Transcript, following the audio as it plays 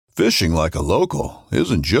Fishing like a local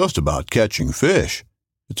isn't just about catching fish.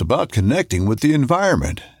 It's about connecting with the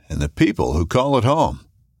environment and the people who call it home.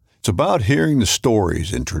 It's about hearing the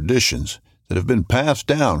stories and traditions that have been passed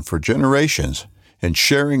down for generations and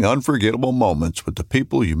sharing unforgettable moments with the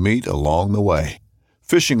people you meet along the way.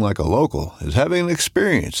 Fishing like a local is having an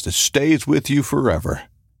experience that stays with you forever.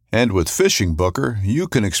 And with Fishing Booker, you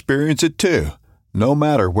can experience it too, no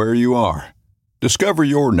matter where you are. Discover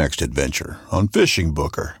your next adventure on Fishing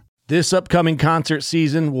Booker. This upcoming concert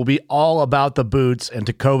season will be all about the boots, and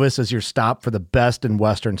Tecovas is your stop for the best in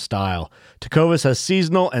Western style. Tecovas has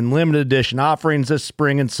seasonal and limited edition offerings this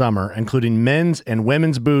spring and summer, including men's and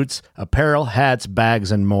women's boots, apparel, hats,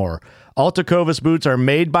 bags, and more. All Tecovas boots are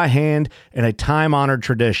made by hand in a time-honored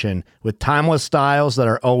tradition with timeless styles that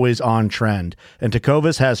are always on trend. And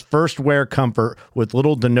Tecovas has first wear comfort with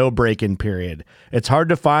little to no break-in period. It's hard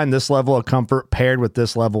to find this level of comfort paired with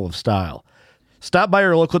this level of style. Stop by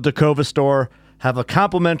your local Tecovas store, have a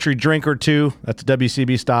complimentary drink or two, that's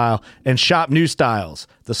WCB style, and shop new styles.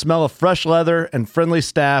 The smell of fresh leather and friendly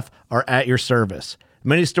staff are at your service.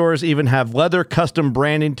 Many stores even have leather custom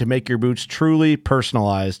branding to make your boots truly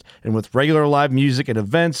personalized. And with regular live music and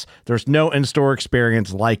events, there's no in-store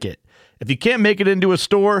experience like it. If you can't make it into a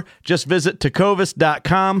store, just visit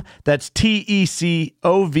tecovas.com. That's TECOVAS.com.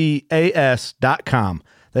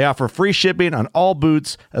 They offer free shipping on all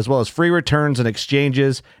boots, as well as free returns and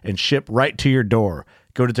exchanges, and ship right to your door.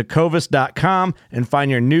 Go to tecovas.com and find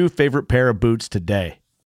your new favorite pair of boots today.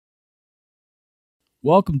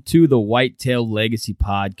 Welcome to the Whitetail Legacy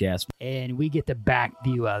Podcast. And we get the back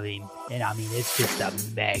view of him, and I mean, it's just a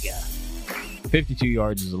mega. 52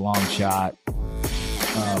 yards is a long shot.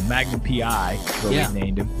 Magnum PI, is what we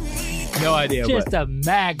named him. No idea. Just a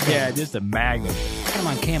magnum. Yeah, just a magnum. Come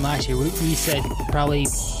on, Cam last year, we said probably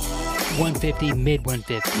 150, mid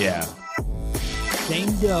 150. Yeah.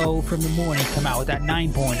 Same doe from the morning come out with that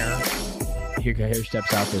 9-pointer. Here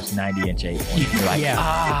steps out this 90-inch 8-pointer. You're like,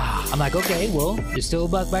 I'm like, okay, well, there's still a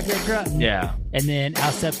buck back there grunting. Yeah. And then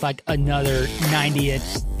out steps like another 90-inch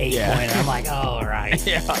 8-pointer. I'm like, all right.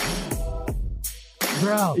 Yeah.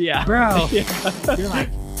 Bro. Yeah. Bro. Yeah. You're like,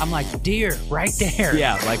 I'm like, deer, right there.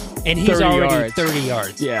 Yeah, like and he's already yards. 30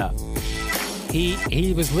 yards. Yeah.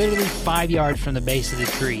 He was literally 5 yards from the base of the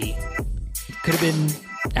tree. Could have been,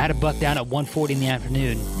 had a buck down at 1:40 in the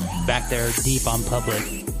afternoon, back there deep on public.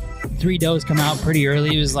 3 does come out pretty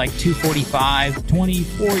early. It was like 245,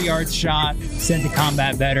 24 yards shot, sent the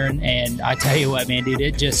combat veteran, and I tell you what, man, dude,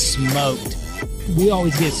 it just smoked. We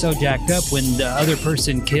always get so jacked up when the other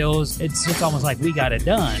person kills. It's just almost like we got it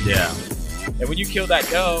done. Yeah. And when you killed that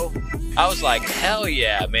doe, I was like, hell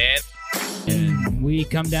yeah, man. And we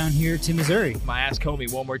come down here to Missouri. I asked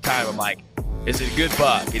Comey one more time. I'm like, is it a good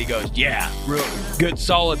buck? And he goes, yeah, real good,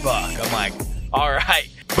 solid buck. I'm like, all right,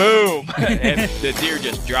 boom. And the deer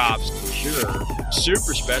just drops. Sure.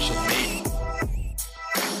 Super special to me.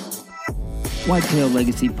 Whitetail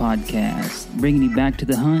Legacy Podcast, bringing you back to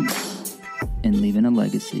the hunt and leaving a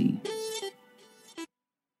legacy.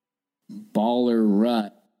 Baller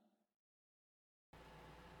Rut.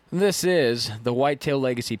 This is the Whitetail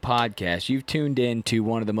Legacy Podcast. You've tuned in to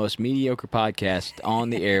one of the most mediocre podcasts on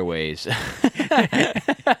the airways.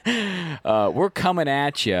 We're coming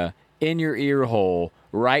at you in your ear hole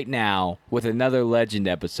right now with another legend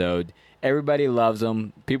episode. Everybody loves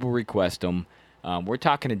them. People request them. We're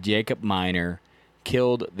talking to Jacob Miner,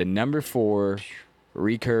 killed the number 4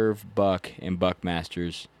 recurve buck in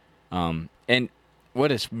Buckmasters. And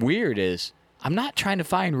what is weird is I'm not trying to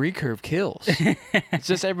find recurve kills. It's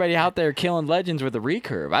just everybody out there killing legends with a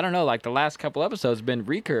recurve. I don't know, like the last couple episodes have been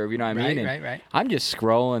recurve, you know what I mean? Right. I'm just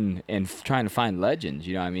scrolling and trying to find legends,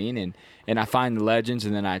 you know what I mean? And I find the legends,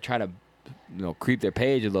 and then I try to creep their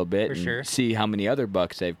page a little bit For and sure. see how many other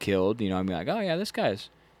bucks they've killed. You know, I'm like, oh yeah, he's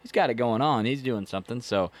got it going on. He's doing something.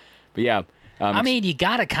 So, but yeah. I mean, you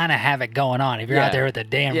got to kind of have it going on if you're out there with a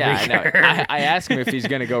damn recurve. I know. I asked him if he's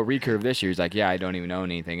going to go recurve this year. He's like, yeah, I don't even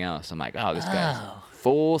own anything else. I'm like, oh, this guy's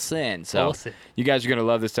full sin. So Full sin. You guys are going to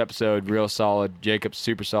love this episode. Real solid. Jacob's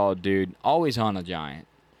super solid dude. Always on a giant.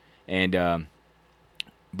 And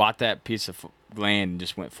bought that piece of land and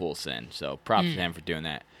just went full sin. So props to him for doing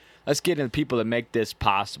that. Let's get into the people that make this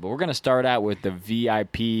possible. We're going to start out with the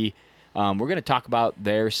VIP. We're going to talk about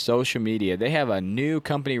their social media. They have a new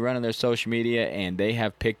company running their social media, and they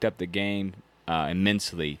have picked up the game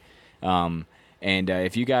immensely. And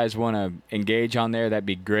if you guys want to engage on there, that'd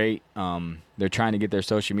be great. They're trying to get their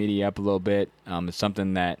social media up a little bit. It's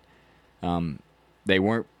something that they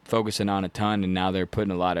weren't focusing on a ton, and now they're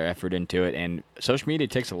putting a lot of effort into it. And social media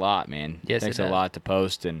takes a lot, man. Yes, it takes it a does. lot to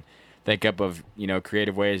post, and think up of,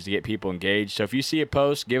 creative ways to get people engaged. So if you see a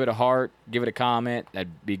post, give it a heart, give it a comment.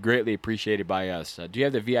 That'd be greatly appreciated by us. Do you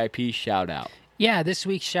have the VIP shout out? Yeah, this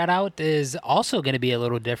week's shout out is also going to be a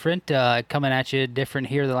little different, coming at you different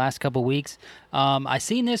here the last couple weeks. I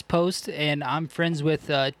seen this post, and I'm friends with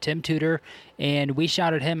Tim Tudor, and we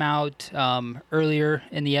shouted him out earlier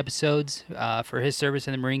in the episodes for his service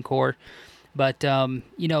in the Marine Corps. But,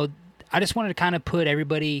 I just wanted to kind of put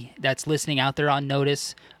everybody that's listening out there on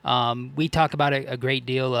notice. We talk about a great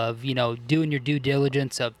deal of, doing your due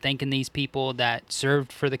diligence of thanking these people that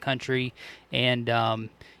served for the country and,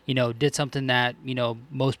 did something that,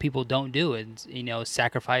 most people don't do and,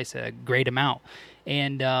 sacrifice a great amount.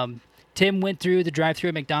 And Tim went through the drive-thru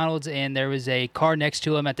at McDonald's, and there was a car next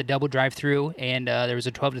to him at the double drive-thru, and there was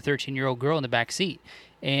a 12 to 13-year-old girl in the back seat.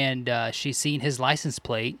 And she's seen his license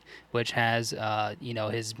plate, which has,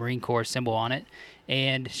 his Marine Corps symbol on it.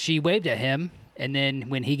 And she waved at him. And then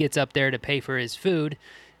when he gets up there to pay for his food,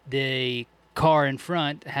 the car in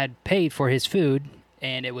front had paid for his food.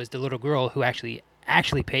 And it was the little girl who actually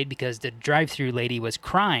paid because the drive-thru lady was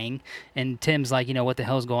crying. And Tim's like, what the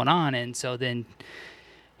hell's going on? And so then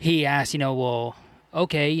he asked, well,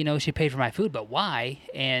 okay, she paid for my food, but why?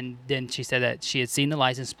 And then she said that she had seen the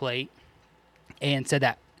license plate and said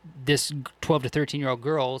that this 12 to 13-year-old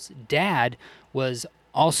girl's dad was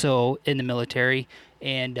also in the military,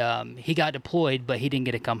 and he got deployed, but he didn't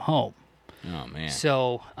get to come home. Oh, man.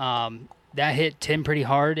 So that hit Tim pretty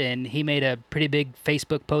hard, and he made a pretty big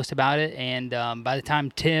Facebook post about it. And by the time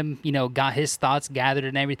Tim, got his thoughts gathered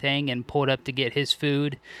and everything and pulled up to get his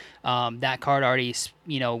food, that car already,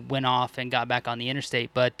 went off and got back on the interstate.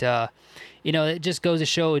 But, it just goes to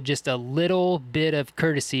show just a little bit of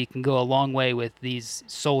courtesy can go a long way with these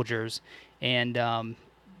soldiers. And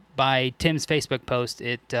by Tim's Facebook post,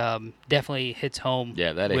 it definitely hits home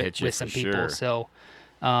hits you with some for people. sure. So,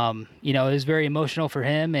 it was very emotional for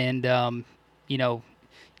him. And,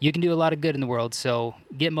 you can do a lot of good in the world. So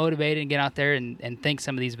get motivated and get out there and thank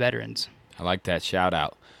some of these veterans. I like that shout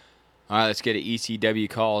out. All right, let's get to ECW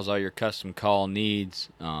calls, all your custom call needs.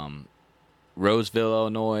 Roseville,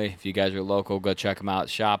 Illinois, if you guys are local, go check him out.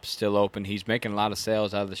 Shop's still open. He's making a lot of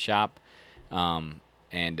sales out of the shop. I'm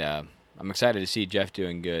excited to see Jeff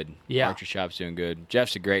doing good. Yeah. Archer Shop's doing good.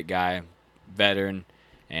 Jeff's a great guy, veteran,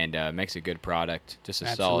 and makes a good product. Just a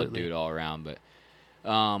solid dude all around. But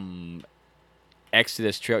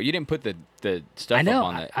Exodus Trail, you didn't put the stuff up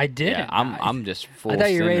on that. I didn't. Yeah, I'm just full. I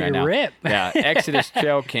thought you were ready to rip. Yeah, Exodus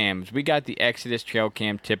Trail Cams. We got the Exodus Trail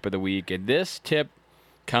Cam tip of the week, and this tip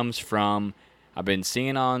comes from, I've been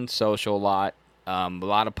seeing on social a lot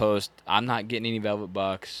of posts. I'm not getting any velvet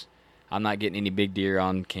bucks. I'm not getting any big deer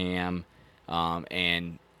on cam.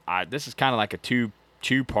 And this is kind of like a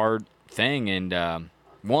two-part thing. And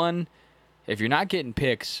one, if you're not getting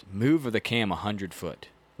pics, move the cam 100 foot.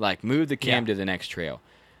 Like, move the cam to the next trail.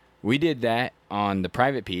 We did that on the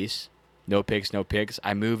private piece. No pics, no pics.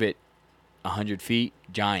 I move it 100 feet,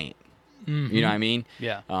 giant. Mm-hmm. You know what I mean?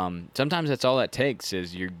 Yeah. Sometimes that's all that takes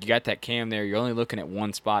is you got that cam there. You're only looking at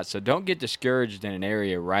one spot. So don't get discouraged in an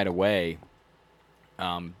area right away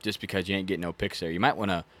just because you ain't getting no pics there. You might want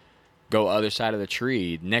to go other side of the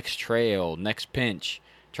tree, next trail, next pinch.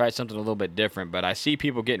 Try something a little bit different. But I see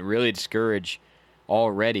people getting really discouraged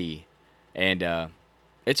already. And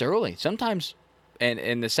it's early. Sometimes,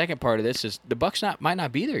 and the second part of this is the bucks might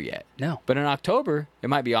not be there yet. No. But in October, it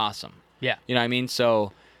might be awesome. Yeah. You know what I mean?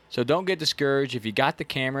 So don't get discouraged. If you got the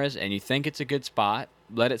cameras and you think it's a good spot,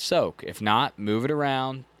 let it soak. If not, move it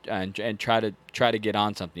around and try to get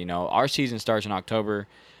on something. Our season starts in October.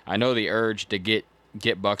 I know the urge to get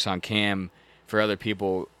bucks on cam for other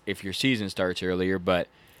people if your season starts earlier, but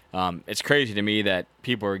it's crazy to me that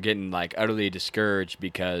people are getting like utterly discouraged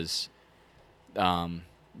because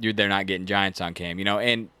they're not getting giants on cam.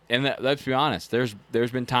 And let's be honest,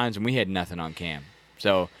 there's been times when we had nothing on cam.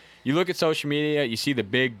 So you look at social media, you see the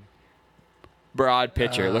big, broad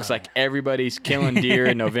picture. It looks like everybody's killing deer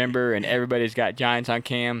in November, and everybody's got giants on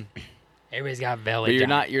cam. Everybody's got belly.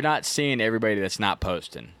 But you're not seeing everybody that's not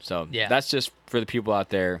posting. So that's just for the people out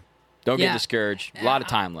there. Don't get discouraged. A lot of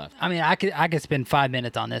time left. I mean, I could spend 5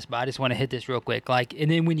 minutes on this, but I just want to hit this real quick.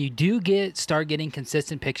 And then when you do start getting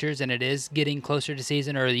consistent pictures, and it is getting closer to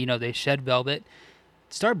season, or they shed velvet,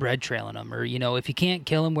 start bread trailing them, or if you can't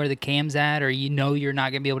kill them where the cam's at, or you're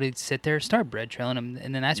not gonna be able to sit there, start bread trailing them,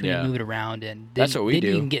 and then that's when you move it around, and that's what we do.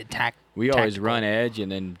 You can get we always run edge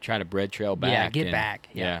and then try to bread trail back. Back.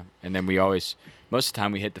 Yeah, and then we always, most of the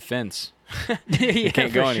time we hit the fence. You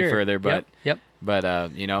can't go any further, but yep. But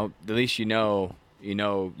at least you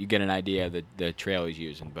get an idea of the trail he's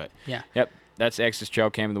using. But yeah, yep, that's Exodus Trail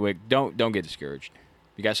Cam of the week. Don't get discouraged.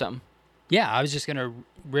 You got something? Yeah, I was just going to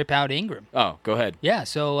rip out Ingram. Oh, go ahead. Yeah,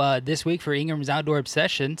 so this week for Ingram's Outdoor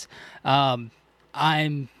Obsessions, I'm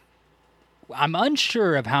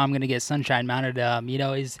unsure of how I'm going to get Sunshine mounted.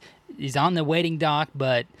 He's on the waiting dock,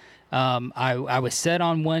 but I was set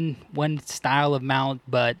on one style of mount,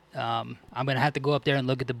 but I'm going to have to go up there and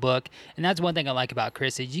look at the book. And that's one thing I like about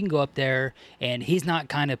Chris is you can go up there and he's not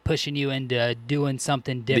kind of pushing you into doing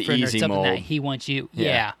something different or something mold. that he wants you.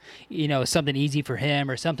 Yeah. Something easy for him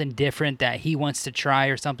or something different that he wants to try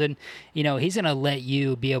or something. He's going to let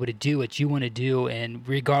you be able to do what you want to do. And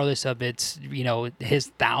regardless of it's,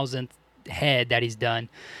 his 1,000th head that he's done,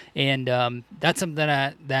 and that's something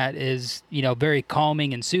that is very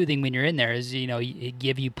calming and soothing when you're in there. Is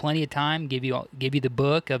give you plenty of time, give you the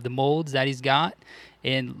book of the molds that he's got,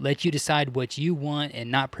 and let you decide what you want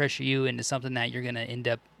and not pressure you into something that you're going to end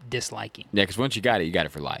up disliking. Yeah, because once you got it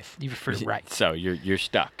right. Right. So you're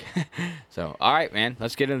stuck. So all right, man,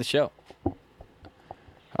 let's get into the show.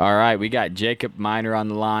 All right, we got Jacob Miner on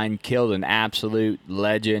the line. Killed an absolute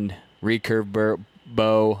legend, recurve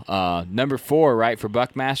bow, number 4, right, for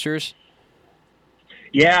Buckmasters?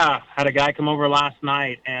 Yeah, had a guy come over last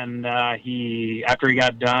night, and after he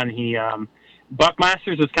got done,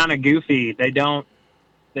 Buckmasters is kind of goofy.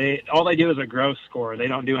 All they do is a gross score. They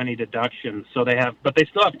don't do any deductions. So but they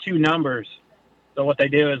still have 2 numbers. So what they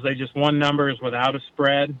do is they just one number is without a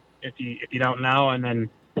spread, if you don't know, and then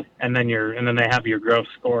they have your gross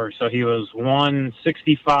score. So he was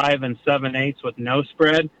 165 and 7/8 with no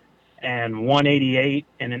spread, and 188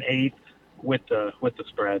 and an 1/8 with the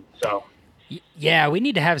spread. So yeah, we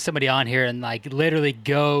need to have somebody on here and literally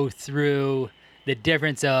go through the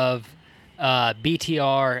difference of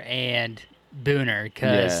BTR and Booner,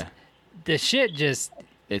 because the shit just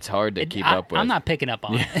it's hard to keep up with. I'm not picking up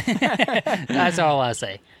on it. That's all I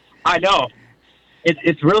say. I know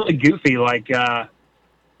it's really goofy.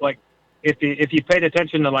 If you paid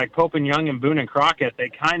attention to Pope and Young and Boone and Crockett, they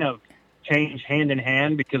kind of change hand in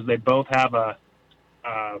hand because they both have a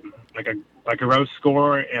gross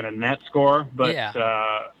score and a net score, but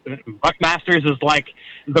Buckmasters is like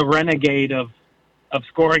the renegade of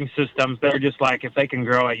scoring systems. They're just if they can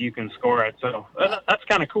grow it, you can score it. So that's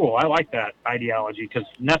kind of cool. I like that ideology because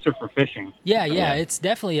nets are for fishing. Yeah, it's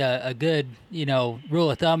definitely a good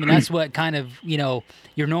rule of thumb, and that's what kind of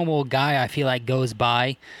your normal guy I feel like goes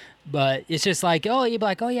by. But it's just you'd be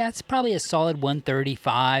like, oh yeah, it's probably a solid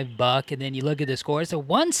 135 buck, and then you look at the score, it's a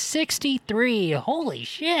 163. Holy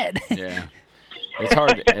shit! Yeah, it's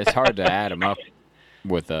hard. It's hard to add them up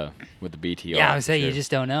with the BTR. Yeah, I would say you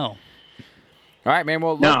just don't know. All right, man.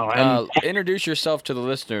 Well, introduce yourself to the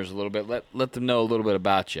listeners a little bit. Let them know a little bit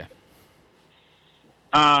about you.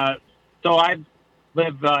 So I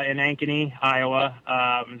live in Ankeny,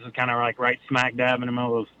 Iowa. This is kind of right smack dab in the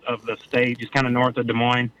middle of the state, just kind of north of Des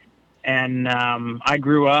Moines. And I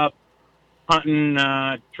grew up hunting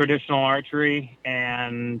traditional archery,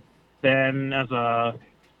 and then I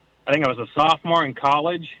think I was a sophomore in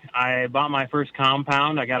college, I bought my first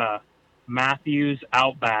compound. I got a Matthews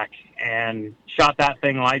Outback and shot that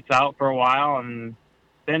thing lights out for a while, and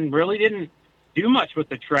then really didn't do much with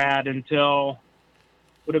the trad until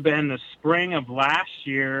would have been the spring of last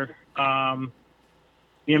year.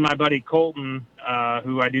 Me and my buddy Colton,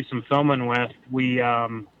 who I do some filming with, we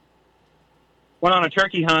went on a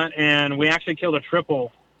turkey hunt, and we actually killed a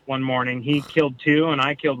triple one morning. He killed 2, and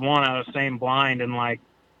I killed 1 out of the same blind in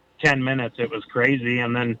 10 minutes. It was crazy.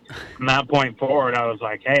 And then from that point forward, I was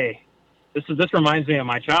like, hey, this reminds me of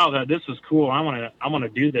my childhood. This is cool. I want to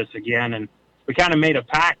do this again. And we kind of made a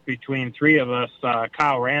pact between 3 of us.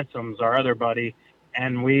 Kyle Ransom's our other buddy,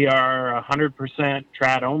 and we are 100%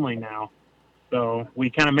 trad only now. So we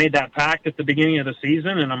kind of made that pact at the beginning of the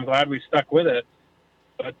season, and I'm glad we stuck with it.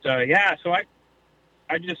 But so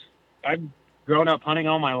I've grown up hunting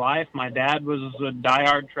all my life. My dad was a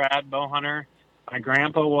diehard trad bow hunter. My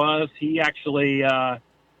grandpa was. He actually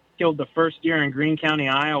killed the first deer in Greene County,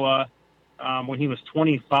 Iowa, when he was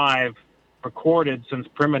 25, recorded since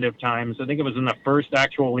primitive times. I think it was in the first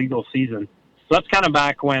actual legal season. So that's kind of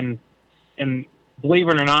back when, and believe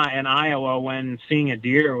it or not, in Iowa, when seeing a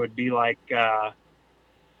deer would be like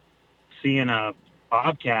seeing a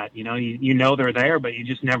bobcat. You know they're there, but you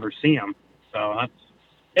just never see them. So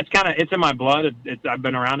it's in my blood. I've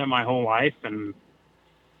been around it my whole life, and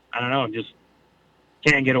I don't know, just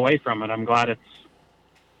can't get away from it. I'm glad it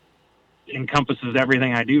encompasses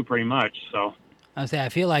everything I do pretty much. So I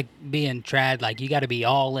feel like being trad, you got to be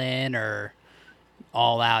all in or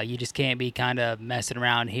all out. You just can't be kind of messing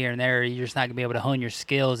around here and there. You're just not gonna be able to hone your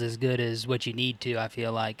skills as good as what you need to, I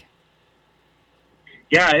feel like.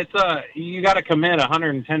 Yeah, you got to commit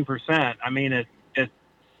 110%. I mean,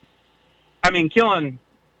 I mean, killing.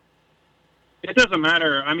 It doesn't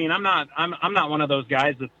matter. I mean, I'm not one of those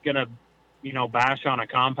guys that's gonna, bash on a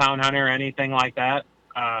compound hunter or anything like that.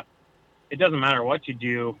 It doesn't matter what you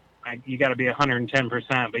do. You got to be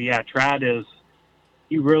 110%. But yeah, trad is.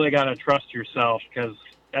 You really got to trust yourself, because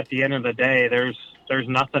at the end of the day, there's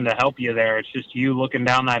nothing to help you there. It's just you looking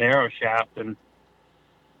down that arrow shaft and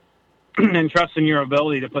trusting your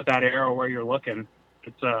ability to put that arrow where you're looking.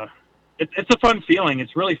 It's a fun feeling.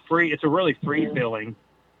 It's really free. It's a really free feeling.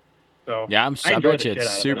 So yeah, I bet you it's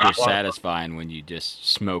super satisfying satisfying when you just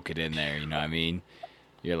smoke it in there. You know what I mean?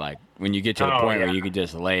 You're like, when you get to the point where you can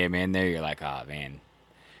just lay them in there, you're like, oh man,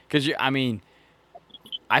 because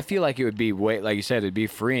I feel like it would be like you said, it'd be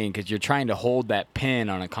freeing, because you're trying to hold that pin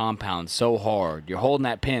on a compound so hard. You're holding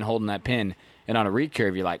that pin, and on a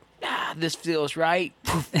recurve, you're like, this feels right.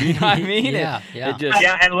 You know what I mean?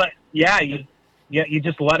 You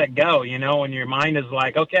just let it go. When your mind is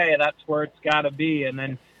like, okay, that's where it's got to be, and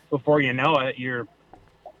then before you know it, you're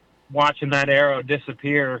watching that arrow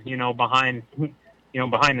disappear. Behind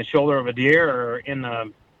the shoulder of a deer, or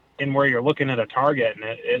in where you're looking at a target, and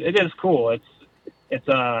it is cool.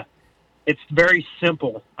 It's very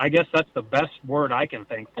simple. I guess that's the best word I can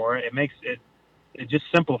think for it. It makes it just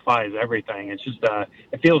simplifies everything. It's just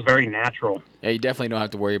it feels very natural. Yeah, you definitely don't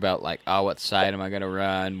have to worry about like, what side am I going to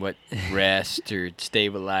run, what rest or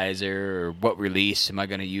stabilizer, or what release am I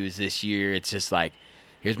going to use this year. It's just like,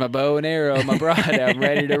 here's my bow and arrow, my broad, I'm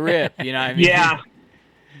ready to rip. You know what I mean? Yeah.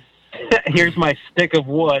 Here's my stick of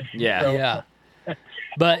wood. Yeah. So. Yeah.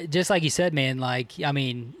 But just like you said, man,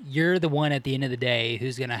 you're the one at the end of the day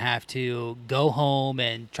who's going to have to go home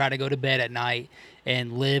and try to go to bed at night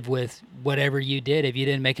and live with whatever you did if you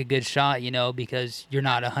didn't make a good shot, because you're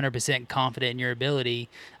not 100% confident in your ability.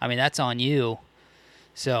 I mean, that's on you.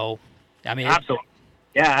 So, Absolutely.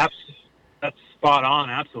 Yeah, that's spot on.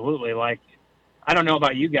 Absolutely. Like, I don't know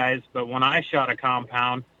about you guys, but when I shot a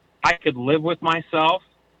compound, I could live with myself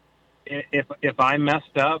if I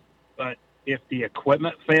messed up, but if the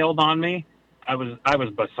equipment failed on me, I was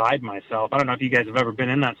beside myself. I don't know if you guys have ever been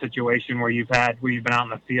in that situation where you've been out in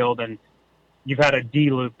the field and you've had a D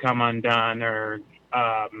loop come undone, or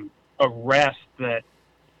a rest that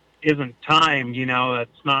isn't timed,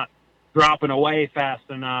 that's not dropping away fast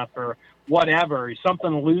enough, or whatever,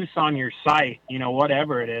 something loose on your sight,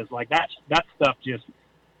 whatever it is. Like that stuff just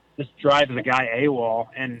drives the guy AWOL,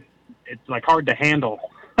 and it's like hard to handle.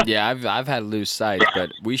 Yeah, I've had loose sights, but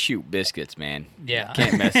we shoot biscuits, man. Yeah.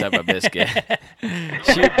 Can't mess up a biscuit.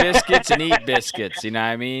 Shoot biscuits and eat biscuits, you know what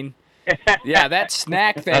I mean? Yeah, that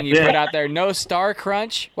snack thing you put out there, no Star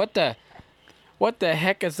Crunch. What the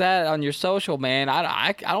heck is that on your social, man?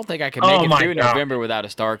 I don't think I can make it through November without a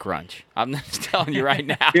Star Crunch. I'm just telling you right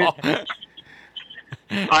now.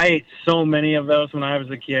 I ate so many of those when I was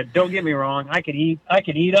a kid. Don't get me wrong, I could eat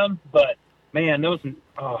them, but man, those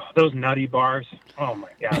nutty bars. Oh my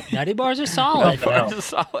gosh. Nutty bars are solid.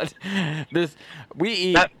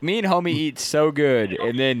 Me and homie eat so good,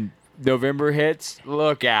 and then November hits,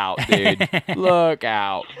 look out, dude. Look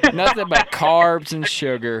out. Nothing but carbs and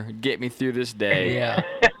sugar get me through this day. Yeah.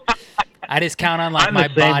 I just count on my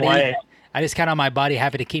body. I just count on my body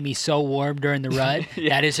having to keep me so warm during the rut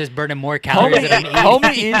that it's just burning more calories than I'm eating.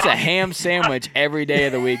 Homie eats a ham sandwich every day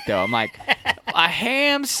of the week, though. I'm like, a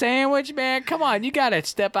ham sandwich, man? Come on, you got to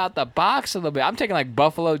step out the box a little bit. I'm taking like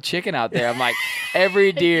buffalo chicken out there. I'm like,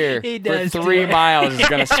 every deer for 3 miles is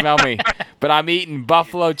going to smell me. But I'm eating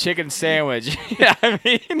buffalo chicken sandwich. You know what I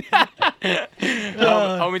mean?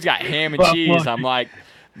 Homie's got ham and cheese. I'm like,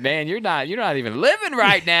 man, you're not even living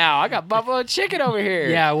right now. I got buffalo chicken over here.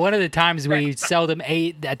 Yeah, one of the times we seldom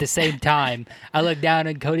ate at the same time, I look down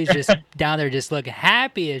and Cody's just down there just looking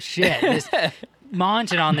happy as shit, just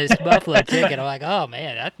munching on this buffalo chicken. I'm like, oh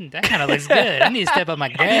man, that kind of looks good. I need to step up my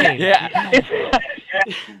game. Yeah.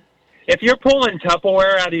 If you're pulling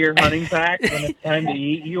Tupperware out of your hunting pack when it's time to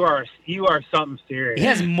eat, you are something serious. He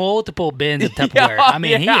has multiple bins of Tupperware. I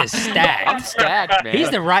mean, he is stacked. I'm stacked, man. He's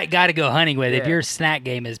the right guy to go hunting with if your snack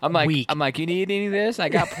game is weak. I'm like, you need any of this? I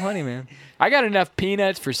got plenty, man. I got enough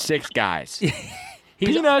peanuts for 6 guys.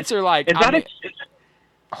 Peanuts are like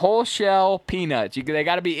whole shell peanuts. They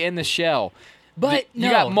got to be in the shell. But you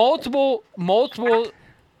got multiple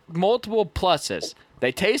pluses.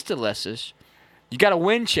 They taste delicious. You got a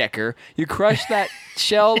wind checker. You crush that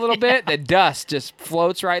shell a little bit, the dust just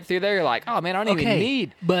floats right through there. You're like, oh, man, I don't even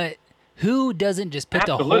need. But who doesn't just put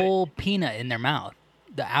the whole peanut in their mouth?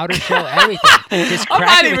 the outer shell, everything. Just I'm crack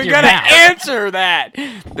not it with even your gonna mouth. answer that.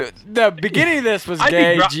 The beginning of this was I'd be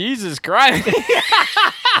gay. dro- Jesus Christ.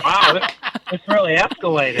 Wow, this really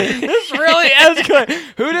escalated. This really escalated.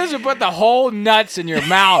 Who doesn't put the whole nuts in your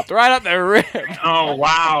mouth right up the rib? Oh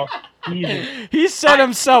wow. Jesus. He set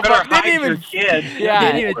himself Better up. Didn't hide your even. kid. Yeah.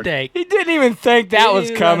 Didn't even think. He didn't even think that Didn't was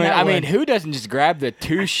even run coming. that I mean, one. who doesn't just grab the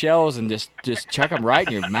 2 shells and just chuck them right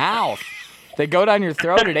in your mouth? They go down your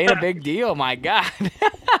throat. It ain't a big deal. My God.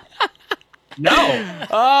 No.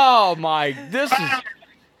 Oh my. This is.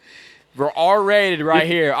 We're R-rated right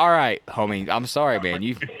here. All right, homie. I'm sorry, man.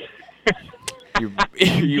 You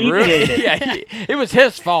ruined it. Yeah, it was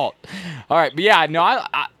his fault. All right, but yeah, no,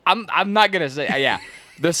 I'm not gonna say. Yeah,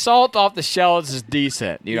 the salt off the shells is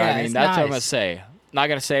decent. You know what Yeah, I mean? it's That's what I'm gonna nice. say. Not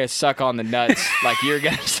gonna say it's suck on the nuts like you're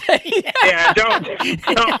gonna say. Yeah, don't.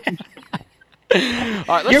 All right,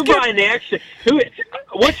 let's You're get. buying the extra.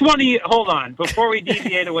 Which one do you? Hold on, before we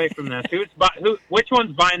deviate away from this, which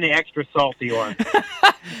one's buying the extra salty one?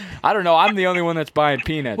 I don't know. I'm the only one that's buying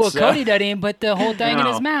peanuts. Well, so- Cody doesn't even put the whole thing in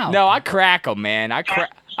No. his mouth. No, I crack them, man.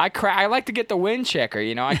 I like to get the wind checker.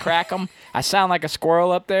 You know, I crack them. I sound like a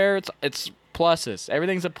squirrel up there. It's pluses.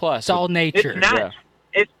 Everything's a plus. It's all nature. It's not. Yeah.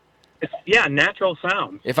 It's natural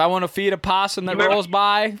sound. If I want to feed a possum that Remember- rolls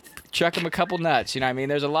by, chuck him a couple nuts. You know what I mean?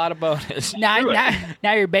 There's a lot of bonus. Now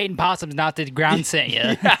you're baiting possums not the ground sent you.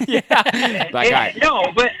 yeah. Like, all right.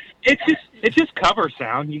 No, but it's just cover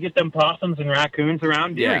sound. You get them possums and raccoons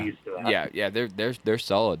around. Deer Yeah. used to that. Yeah, they're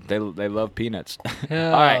solid. They love peanuts. Oh,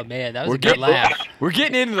 All right. man, that was We're a good getting, laugh. we're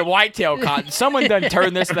getting into the whitetail content. Someone done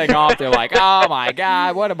turned this thing off. They're like, oh my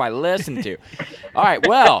God, what am I listening to? All right,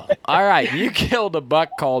 well, all right. You killed a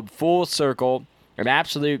buck called Full Circle, an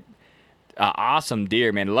absolute awesome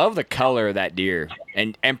deer, man. Love the color of that deer.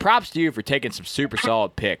 And props to you for taking some super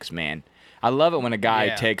solid picks, man. I love it when a guy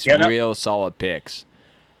Yeah. takes Yeah, that- real solid picks.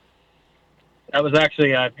 That was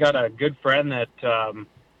actually, I've got a good friend that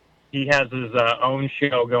he has his own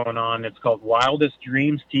show going on. It's called Wildest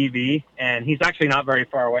Dreams TV, and he's actually not very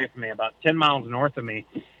far away from me, about 10 miles north of me,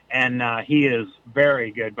 and he is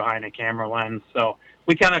very good behind a camera lens. So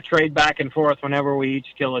we kind of trade back and forth whenever we each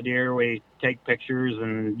kill a deer. We take pictures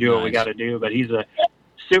and do what we Nice. got to do, but he's a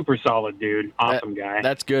super solid dude, awesome guy.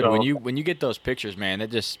 That's good. So- When you get those pictures, man,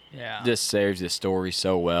 that just Yeah. serves the story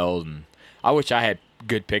so well. And I wish I had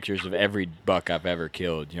good pictures of every buck I've ever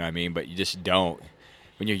killed. You know what I mean? But you just don't.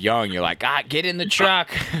 When you're young, you're like, get in the truck.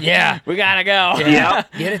 Yeah. we gotta go. Yeah.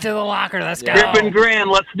 Get it to the locker. Let's go. Grip and grin,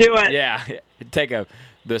 let's do it. Yeah. Take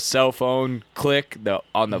the cell phone click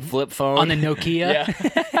on the flip phone On the Nokia.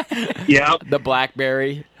 yeah. Yeah. The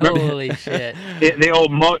BlackBerry. Holy shit. The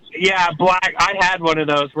old black. I had one of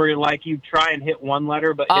those where you try and hit one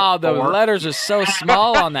letter, but hit Oh, the four. letters are so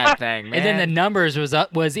small on that thing, man. And then the numbers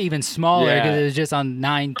was even smaller Yeah. because it was just on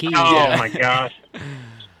 9 keys. Oh Yeah. my gosh!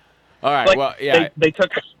 All right. Like, well, yeah. they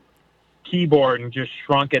took a keyboard and just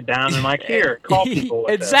shrunk it down and here, call people.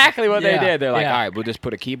 With Exactly what Yeah, they did. They're like, yeah. all right, we'll just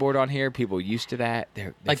put a keyboard on here. People used to that. They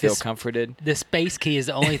Like feel this- comforted. The space key is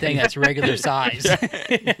the only thing that's regular size.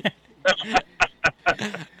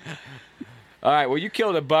 All right, well, you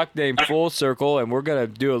killed a buck named Full Circle, and we're gonna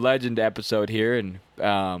do a legend episode here, and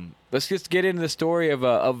let's just get into the story of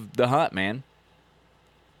the hunt, man.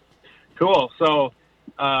 this. Cool. So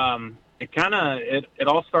it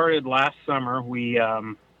all started last summer. We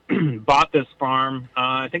bought this farm.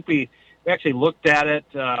 I think we actually looked at it,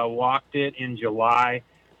 walked it in July,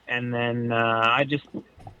 and then I just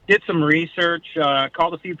did some research,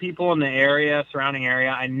 called a few people in the surrounding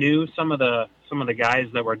area. I knew some of the guys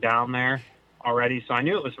that were down there already, so I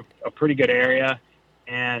knew it was a pretty good area.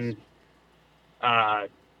 And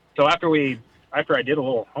so after I did a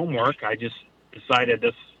little homework, I just decided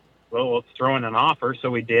let's throw in an offer.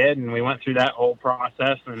 So we did, and we went through that whole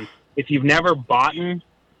process. And if you've never bought,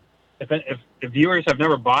 if the viewers have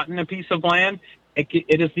never bought a piece of land, it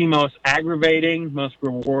is the most aggravating, most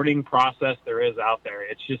rewarding process there is out there.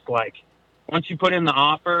 It's just like, once you put in the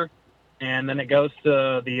offer, and then it goes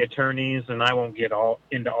to the attorneys, and I won't get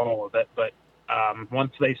into all of it, but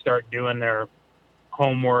once they start doing their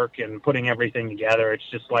homework and putting everything together, it's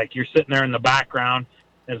just like you're sitting there in the background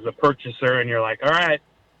as the purchaser, and you're like, all right,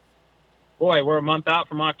 boy, we're a month out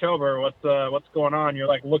from October. What's going on? You're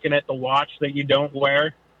like looking at the watch that you don't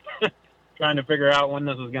wear, trying to figure out when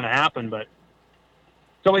this is going to happen. But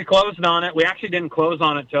so we closed on it. We actually didn't close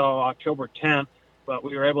on it till October 10th, but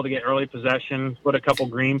we were able to get early possession, put a couple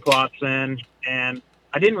green plots in, and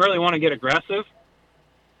I didn't really want to get aggressive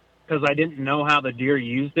because I didn't know how the deer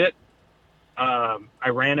used it. I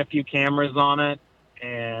ran a few cameras on it,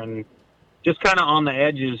 and just kind of on the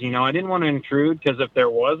edges. I didn't want to intrude because if there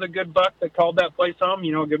was a good buck that called that place home,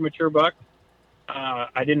 a good mature buck,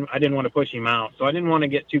 I didn't want to push him out. So I didn't want to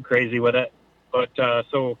get too crazy with it. But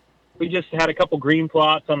so we just had a couple green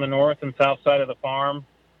plots on the north and south side of the farm.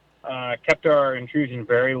 Kept our intrusion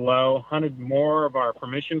very low. Hunted more of our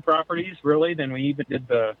permission properties really than we even did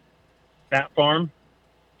that farm,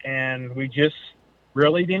 and we just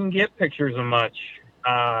really didn't get pictures of much.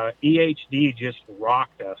 EHD just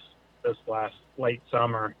rocked us this last late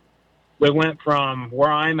summer. We went from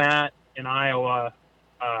where I'm at in Iowa,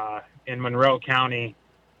 in Monroe County,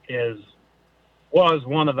 was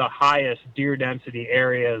one of the highest deer density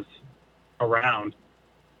areas around.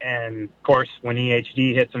 And of course, when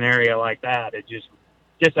EHD hits an area like that, it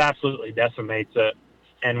just absolutely decimates it.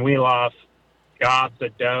 And we lost gobs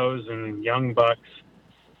of does and young bucks.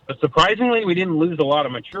 But surprisingly, we didn't lose a lot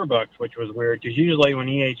of mature bucks, which was weird, because usually when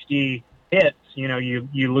EHD hits,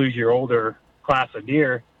 you lose your older class of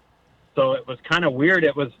deer. So it was kind of weird.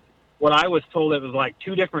 It was what I was told. It was like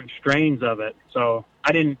two different strains of it. So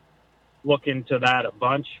I didn't look into that a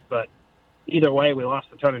bunch, but either way, we lost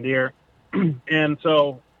a ton of deer. And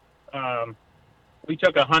so we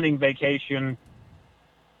took a hunting vacation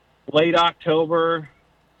late October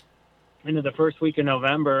into the first week of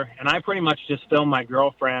November, and I pretty much just filmed my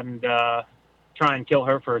girlfriend try and kill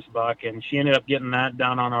her first buck, and she ended up getting that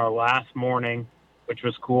done on our last morning, which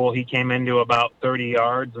was cool. He came into about 30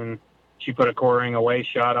 yards, and she put a quartering away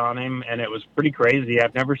shot on him, and it was pretty crazy.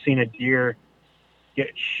 I've never seen a deer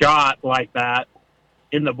get shot like that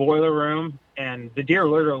in the boiler room, and the deer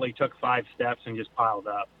literally took 5 steps and just piled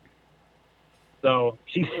up. So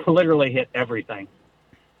she literally hit everything.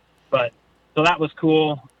 But so that was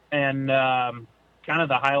cool, and kind of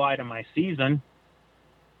the highlight of my season.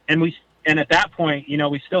 And at that point,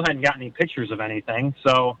 we still hadn't got any pictures of anything,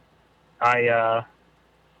 so I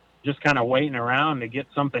just kind of waiting around to get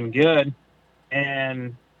something good.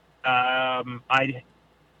 And I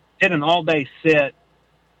did an all-day sit.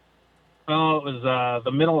 Oh, it was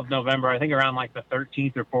the middle of November, I think around like the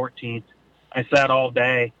 13th or 14th. I sat all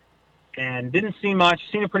day and didn't see much.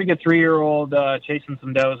 Seen a pretty good 3-year-old chasing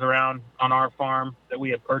some does around on our farm that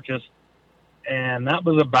we had purchased. And that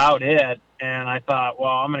was about it. And I thought,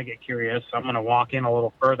 well, I'm going to get curious. I'm going to walk in a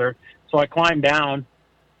little further. So I climbed down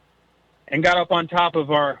and got up on top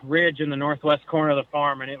of our ridge in the northwest corner of the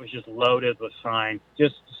farm, and it was just loaded with sign.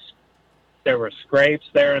 There were scrapes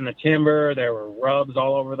there in the timber. There were rubs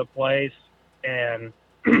all over the place. And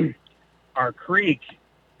our creek,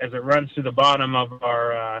 as it runs through the bottom of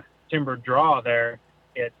our timber draw there,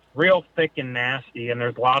 it's real thick and nasty, and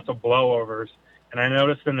there's lots of blowovers. And I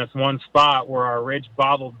noticed in this one spot where our ridge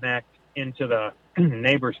bottlenecked into the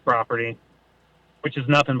neighbor's property, which is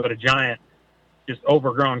nothing but a giant, just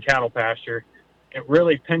overgrown cattle pasture, it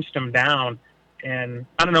really pinched them down. And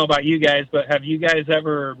I don't know about you guys, but have you guys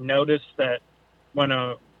ever noticed that when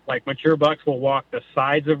mature bucks will walk the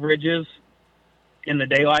sides of ridges in the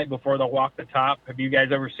daylight before they'll walk the top? Have you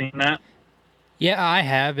guys ever seen that? Yeah, I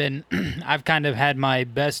have, and I've kind of had my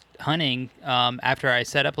best hunting after I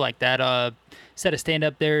set up like that. Set a stand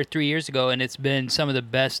up there 3 years ago, and it's been some of the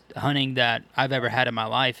best hunting that I've ever had in my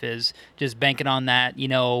life, is just banking on that,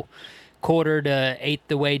 quarter to eighth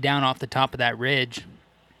the way down off the top of that ridge.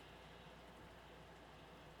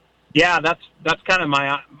 Yeah, that's kind of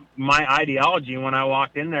my ideology when I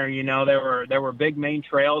walked in there. There were big main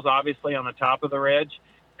trails, obviously, on the top of the ridge,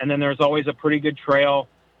 and then there's always a pretty good trail,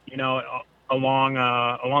 along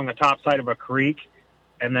the top side of a creek.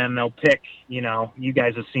 And then they'll pick, you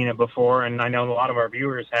guys have seen it before, and I know a lot of our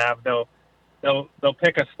viewers have. They'll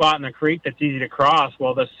pick a spot in the creek that's easy to cross.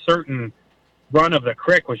 Well, this certain run of the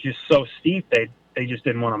creek was just so steep they just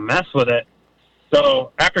didn't want to mess with it.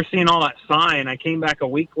 So after seeing all that sign, I came back a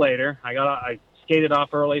week later. I skated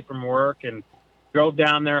off early from work and drove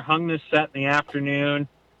down there, hung this set in the afternoon,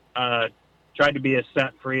 tried to be as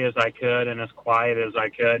scent free as I could and as quiet as I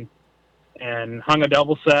could, and hung a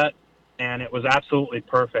double set. And it was absolutely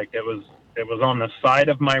perfect. It was on the side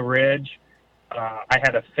of my ridge. I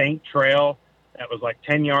had a faint trail that was like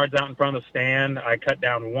 10 yards out in front of the stand. I cut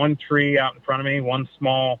down one tree out in front of me, one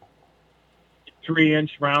small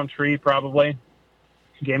 3-inch round tree probably.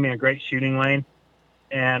 Gave me a great shooting lane.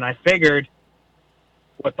 And I figured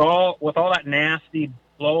with all that nasty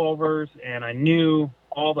blowovers, and I knew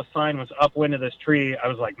all the sign was upwind of this tree, I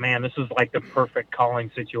was like, man, this is like the perfect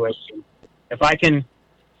calling situation. If I can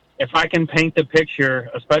paint the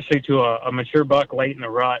picture, especially to a mature buck late in the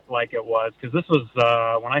rut like it was, because this was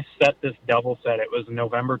when I set this double set, it was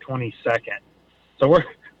November 22nd. So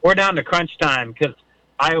we're down to crunch time, because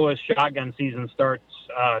Iowa's shotgun season starts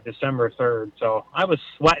December 3rd, so I was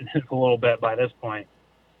sweating it a little bit by this point.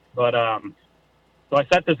 But so I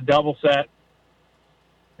set this double set,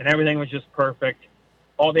 and everything was just perfect.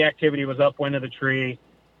 All the activity was upwind of the tree.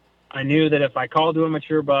 I knew that if I called to a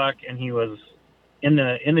mature buck and he was in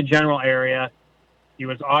the general area, he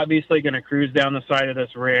was obviously going to cruise down the side of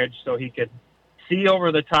this ridge so he could see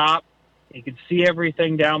over the top. He could see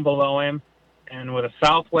everything down below him. And with a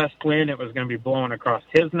southwest wind, it was going to be blowing across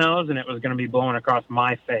his nose, and it was going to be blowing across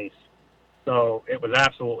my face. So it was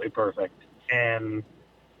absolutely perfect. And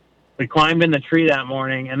we climbed in the tree that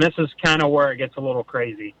morning, and this is kind of where it gets a little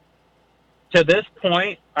crazy. To this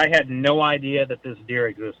point, I had no idea that this deer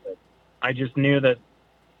existed. I just knew that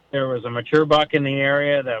there was a mature buck in the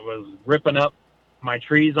area that was ripping up my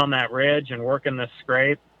trees on that ridge and working this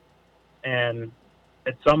scrape. And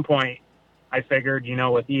at some point, I figured,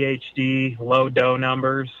 with EHD, low doe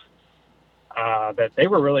numbers, that they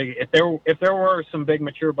were really, if there were some big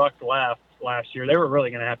mature bucks left last year, they were really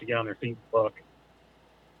going to have to get on their feet and look.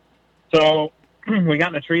 So we got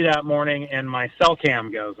in the tree that morning, and my cell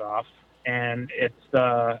cam goes off, and it's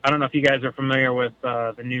I don't know if you guys are familiar with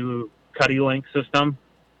the new CuddyLink system,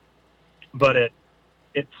 but it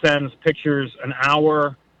sends pictures an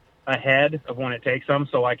hour ahead of when it takes them.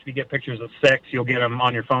 So like if you get pictures at 6, you'll get them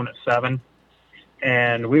on your phone at 7.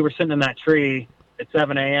 And we were sitting in that tree at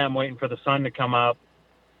 7 a.m. waiting for the sun to come up,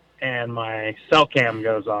 and my cell cam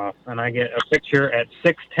goes off, and I get a picture at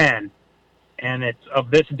 6:10, and it's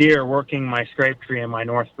of this deer working my scrape tree in my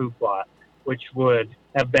north food plot, which would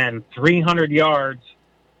have been 300 yards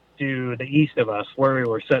to the east of us where we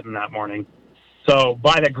were sitting that morning. So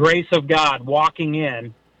by the grace of God, walking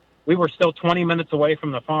in, we were still 20 minutes away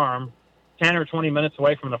from the farm, 10 or 20 minutes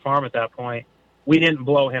away from the farm at that point. We didn't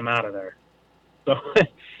blow him out of there. So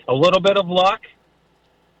a little bit of luck,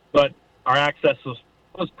 but our access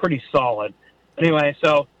was pretty solid. Anyway,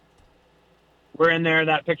 so we're in there,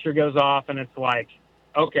 that picture goes off, and it's like,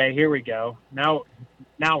 okay, here we go. Now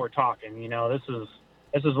we're talking.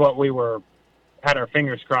 This is what we had our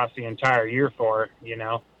fingers crossed the entire year for,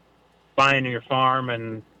 buying your farm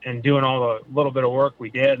and doing all the little bit of work we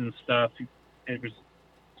did and stuff. It was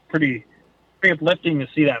pretty uplifting to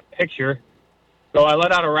see that picture. So I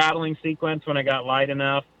let out a rattling sequence when I got light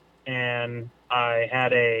enough, and I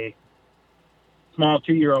had a small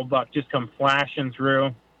 2-year-old buck just come flashing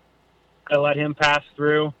through. I let him pass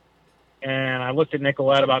through, and I looked at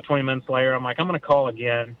Nicolette about 20 minutes later. I'm like, I'm going to call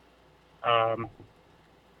again,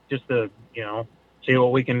 just to, see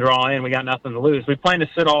what we can draw in. We got nothing to lose. We plan to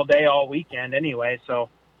sit all day, all weekend anyway, so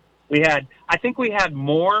I think we had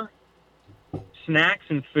more snacks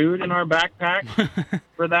and food in our backpack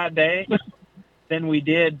for that day than we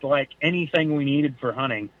did, like, anything we needed for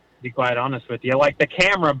hunting, to be quite honest with you. Like, the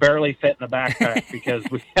camera barely fit in the backpack because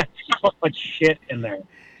we had so much shit in there.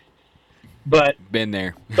 But been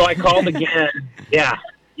there. So I called again. Yeah.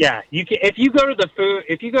 You can, if you go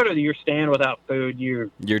to your stand without food, you're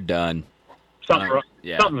done.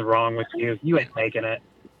 Something's wrong with you. You ain't making it.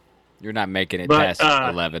 You're not making it past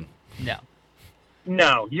 11.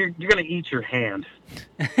 No, you're gonna eat your hand.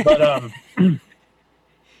 But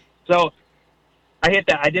so I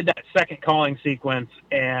did that second calling sequence,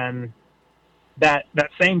 and that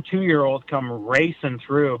same 2-year-old come racing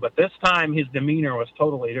through, but this time his demeanor was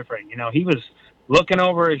totally different. He was looking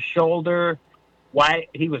over his shoulder.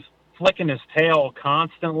 He was flicking his tail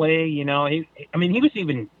constantly. He was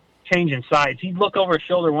even changing sides. He'd look over his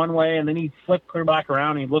shoulder one way, and then he'd flip clear back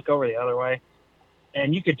around, and he'd look over the other way.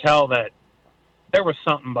 And you could tell that there was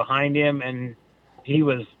something behind him, and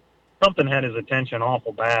something had his attention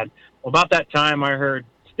awful bad. Well, about that time, I heard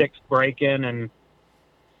sticks breaking and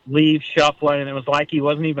leaves shuffling, and it was like he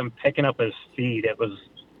wasn't even picking up his feet. It was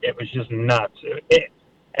just nuts.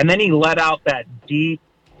 And then he let out that deep,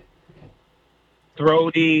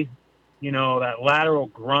 throaty, that lateral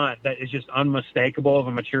grunt that is just unmistakable of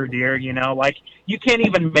a mature deer. Like, you can't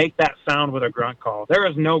even make that sound with a grunt call. There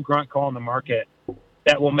is no grunt call in the market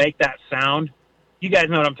that will make that sound. You guys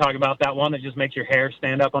know what I'm talking about, that one that just makes your hair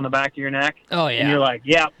stand up on the back of your neck? Oh, yeah. And you're like,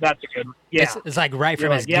 yeah, that's a good one. Yeah. It's like right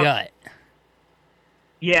from his gut.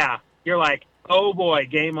 Yeah. You're like, oh, boy,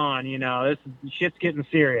 game on. This shit's getting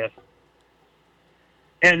serious.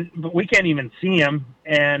 But we can't even see him.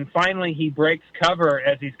 And finally he breaks cover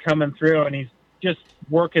as he's coming through, and he's just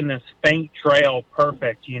working this faint trail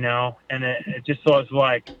perfect, And it just was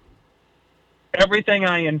like everything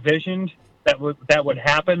I envisioned that would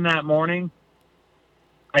happen that morning.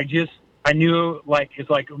 I knew, like, it's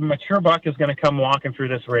like a mature buck is going to come walking through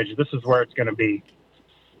this ridge. This is where it's going to be.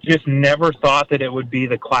 Just never thought that it would be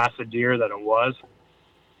the class of deer that it was.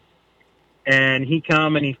 And he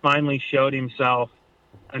come and he finally showed himself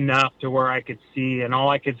enough to where I could see, and all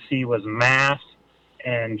I could see was mass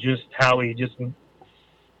and just how he just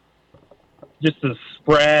the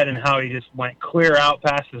spread and how he just went clear out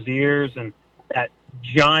past his ears, and that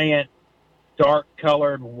giant dark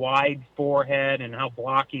colored wide forehead and how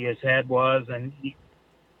blocky his head was. And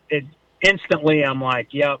it instantly I'm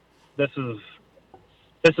like, yep, this is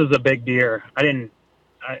a big deer.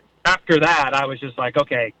 After that, I was just like,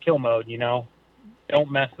 okay, kill mode,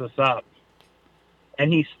 don't mess this up.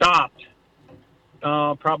 And he stopped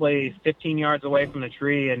probably 15 yards away from the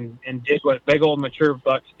tree and did what big old mature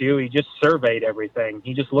bucks do. He just surveyed everything.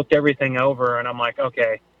 He just looked everything over, and I'm like,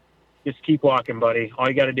 okay, just keep walking, buddy. All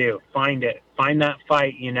you got to do, find it. Find that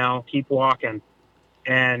fight, keep walking.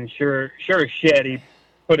 And sure as shit, he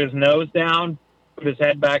put his nose down, put his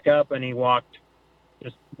head back up, and he walked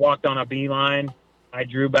on a beeline. I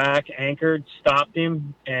drew back, anchored, stopped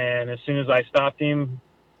him, and as soon as I stopped him,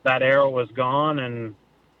 that arrow was gone and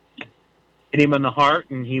hit him in the heart,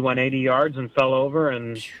 and he went 80 yards and fell over,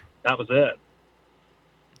 and that was it.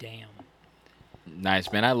 Damn.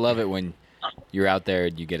 Nice, man. I love it when you're out there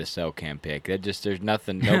and you get a cell cam pick. There's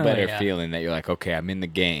nothing, no better feeling that you're like, okay, I'm in the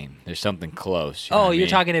game. There's something close. You know what I you're mean?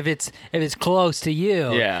 Talking if it's close to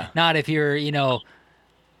you. Yeah. Not if you're,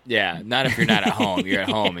 Yeah, not if you're not at home. You're at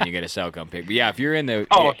home and you get a cell cam pick. But yeah, if you're in the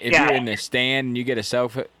you're in the stand and you get a cell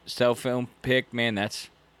film pick, man, that's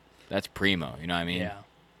primo. You know what I mean? Yeah.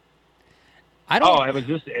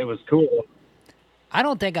 It was cool. I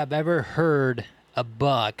don't think I've ever heard a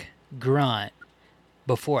buck grunt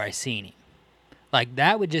before I seen him. Like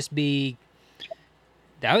that would be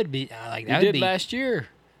last year.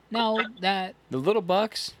 No, the little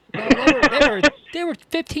bucks. No, they were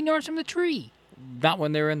 15 yards from the tree. Not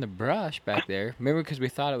when they were in the brush back there. Remember, because we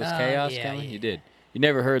thought it was chaos coming. You did. You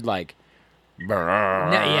never heard like. No,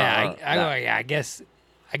 I guess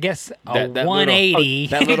that 180.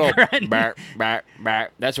 That little bark, bark,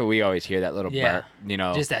 bark. That's what we always hear. That little bark.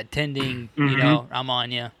 Just that tending. I'm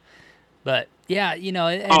on you. But yeah,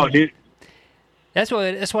 dude. That's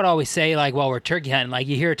what I always say. Like while we're turkey hunting, like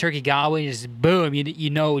you hear a turkey gobbling, just boom, you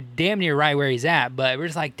know damn near right where he's at. But we're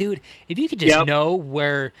just like, dude, if you could just know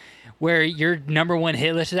where your number one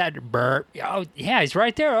hit list is at, burp. Oh yeah, he's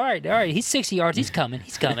right there. All right, he's 60 yards. He's coming.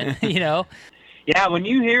 Yeah, when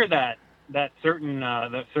you hear that certain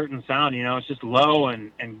sound, it's just low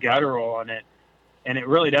and guttural, and it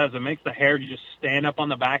really does. It makes the hair just stand up on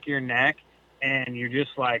the back of your neck. And you're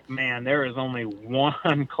just like, man, there is only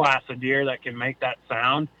one class of deer that can make that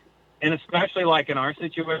sound. And especially like in our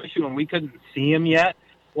situation when we couldn't see him yet,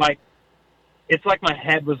 like it's like my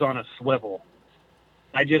head was on a swivel.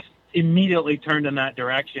 I just immediately turned in that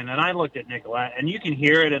direction. And I looked at Nicolette, and you can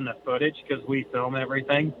hear it in the footage because we film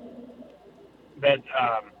everything. That,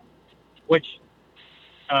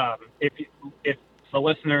 if the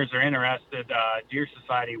listeners are interested, Deer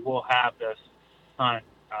Society will have this hunt.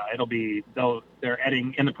 They're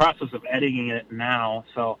editing in the process of editing it now,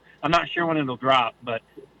 so I'm not sure when it'll drop, but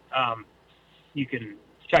you can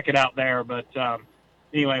check it out there. But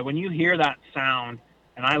anyway, when you hear that sound,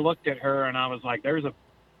 and I looked at her and I was like, "There's a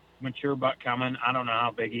mature buck coming. I don't know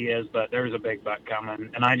how big he is, but there's a big buck coming."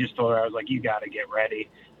 And I just told her, I was like, "You got to get ready."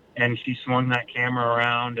 And she swung that camera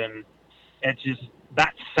around, and it's just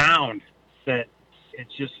that sound that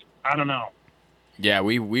it's just I don't know. Yeah,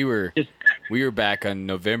 we were back on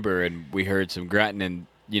November, and we heard some grunting, and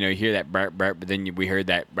you hear that bark, bark, but then we heard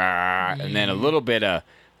that bark, and then a little bit of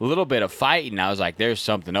fighting. I was like, "There's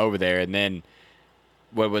something over there," and then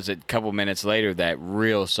what was it? A couple minutes later, that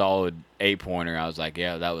real solid 8-pointer. I was like,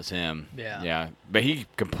 "Yeah, that was him." Yeah, but he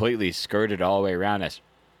completely skirted all the way around us.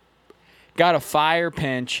 Got a fire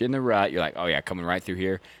pinch in the rut. You're like, oh, yeah, coming right through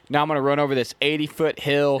here. Now I'm going to run over this 80-foot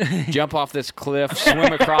hill, jump off this cliff,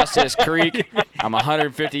 swim across this creek. I'm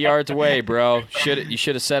 150 yards away, bro. You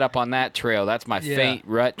should have set up on that trail. That's my faint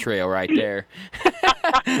rut trail right there.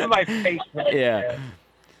 My face. Yeah.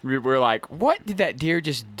 We're like, what did that deer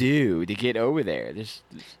just do to get over there?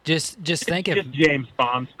 Just think if just James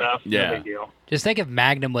Bond stuff. Yeah. No big deal. Just think if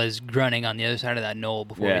Magnum was grunting on the other side of that knoll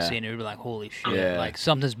before we seen it. We'd be like, holy shit, like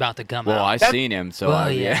something's about to come out. Well, I've seen him, so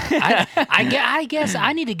I guess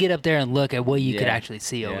I need to get up there and look at what you could actually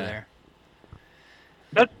see over there.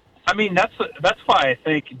 That's why I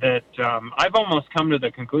think that I've almost come to the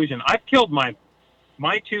conclusion. I've killed my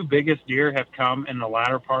two biggest deer have come in the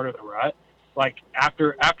latter part of the rut. Like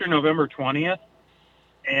after November 20th,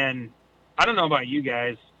 and I don't know about you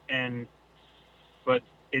guys, but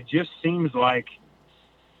it just seems like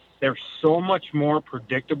they're so much more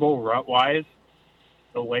predictable rut-wise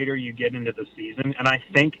the later you get into the season. And I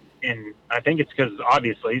think it's because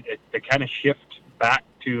obviously they kind of shift back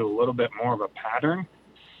to a little bit more of a pattern.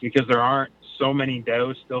 because there aren't so many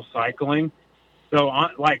does still cycling. So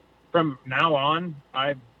from now on,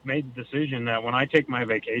 I've made the decision that when I take my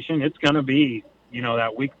vacation, it's going to be,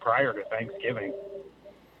 that week prior to Thanksgiving.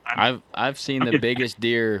 I've seen the biggest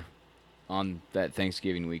deer on that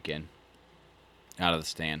Thanksgiving weekend out of the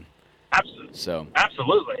stand. Absolutely. So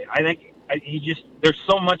absolutely. I think there's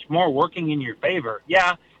so much more working in your favor.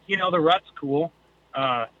 Yeah. The rut's cool.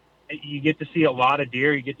 You get to see a lot of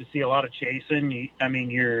deer. You get to see a lot of chasing.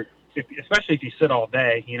 Especially if you sit all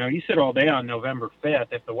day, you sit all day on November 5th,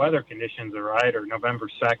 if the weather conditions are right, or November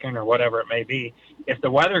 2nd, or whatever it may be. If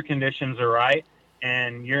the weather conditions are right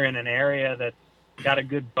and you're in an area that's got a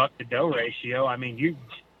good buck to doe ratio,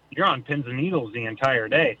 you're on pins and needles the entire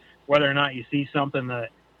day. Whether or not you see something that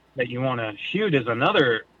you want to shoot is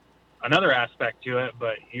another aspect to it,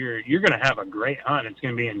 but you're going to have a great hunt. It's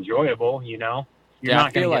going to be enjoyable, You're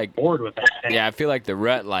not going to get bored with that thing. Yeah, I feel like the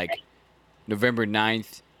rut, November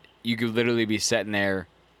 9th, you could literally be sitting there,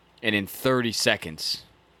 and in 30 seconds,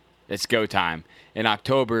 it's go time. In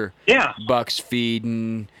October, buck's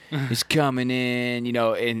feeding, he's coming in,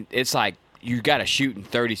 and it's like you got to shoot in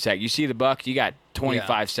 30 seconds. You see the buck, you got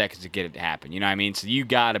 25 seconds to get it to happen. You know what I mean? So you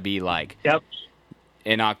got to be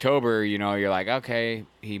in October, you're like, okay,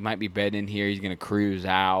 he might be bedding in here. He's going to cruise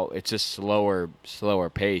out. It's just slower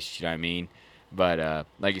pace, you know what I mean? But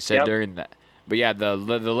like you said, during that. But, yeah, the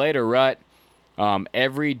later rut,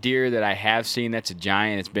 every deer that I have seen that's a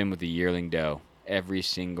giant, it's been with a yearling doe. Every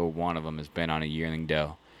single one of them has been on a yearling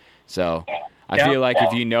doe. So I feel like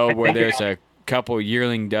if you know where there's a couple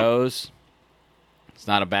yearling does, it's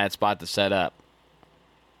not a bad spot to set up.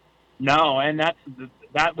 No, and that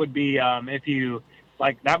would be if you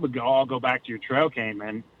that would all go back to your trail cam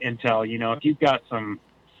and intel. If you've got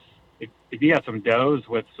if you got some does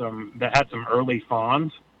with that had some early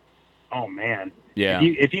fawns, oh man, yeah.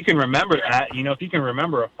 If you can remember that, if you can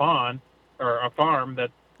remember a fawn or a farm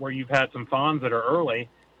where you've had some fawns that are early,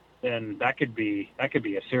 then that could be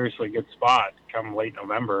a seriously good spot come late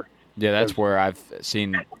November. Yeah, that's where I've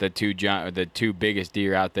seen the two biggest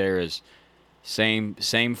deer out there is same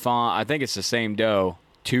fawn. I think it's the same doe.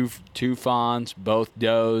 Two fawns, both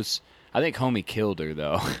does. I think homie killed her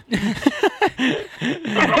though.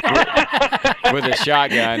 With a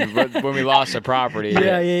shotgun when we lost the property.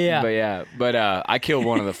 Yeah. But I killed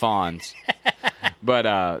one of the fawns.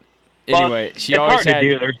 But anyway, she always had.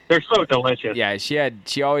 They're so delicious. Yeah,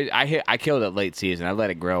 I killed it late season. I let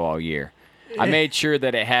it grow all year. I made sure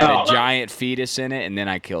that it had a giant fetus in it, and then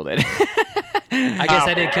I killed it. I guess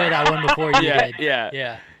I did kill that one before you did.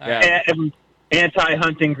 Yeah.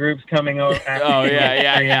 Anti-hunting groups coming over. Oh,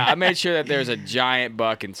 yeah. I made sure that there's a giant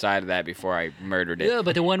buck inside of that before I murdered it. Yeah,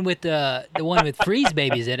 but the one with freeze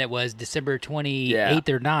babies in it was December 28th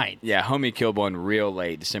or 9th. Yeah, homie killed one real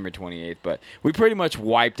late, December 28th. But we pretty much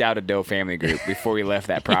wiped out a doe family group before we left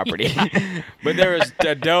that property. But there was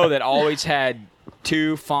a doe that always had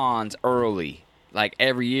two fawns early,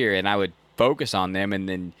 every year, and I would focus on them, and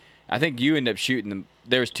then I think you end up shooting them.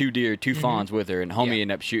 There was two fawns with her, and homie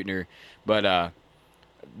ended up shooting her. But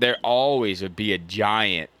there always would be a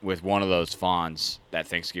giant with one of those fawns that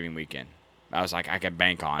Thanksgiving weekend. I was like, I could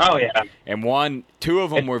bank on it. Oh, yeah. And two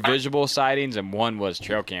of them were visual sightings, and one was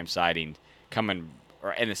trail cam sighting coming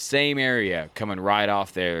in the same area, coming right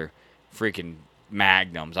off their freaking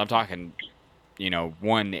magnums. I'm talking,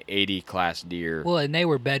 180 class deer. Well, and they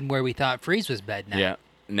were bedding where we thought Freeze was bedding at. Yeah,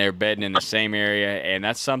 and they're bedding in the same area, and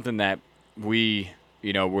that's something that we're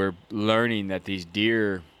learning that these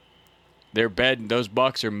deer, they're bedding, those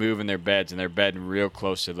bucks are moving their beds, and they're bedding real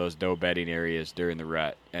close to those doe bedding areas during the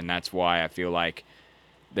rut. And that's why I feel like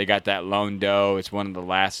they got that lone doe. It's one of the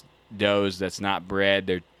last does that's not bred.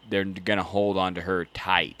 They're going to hold on to her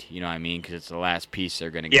tight, you know what I mean? Because it's the last piece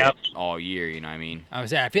they're going to get all year, you know what I mean?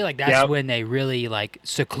 I feel like that's when they really,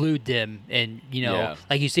 seclude them and,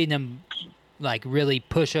 you seen them, really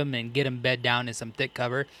push them and get them bed down in some thick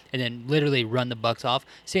cover and then literally run the bucks off.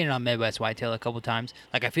 Seen it on Midwest Whitetail a couple times.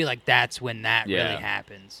 I feel like that's when that really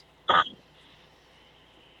happens.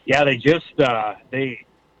 Yeah, they just I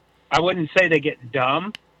wouldn't say they get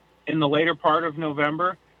dumb in the later part of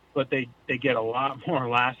November, but they get a lot more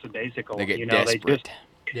lackadaisical. They get desperate.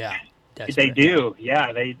 They do.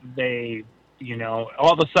 Yeah, they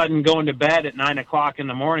all of a sudden going to bed at 9 o'clock in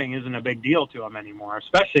the morning isn't a big deal to them anymore,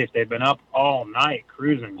 especially if they've been up all night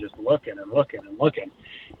cruising, just looking and looking and looking.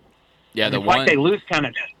 Yeah, and like they lose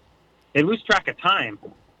track of time,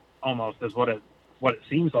 almost is what it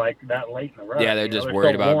seems like that late in the rut. Yeah, they're just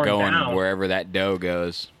worried about going down wherever that doe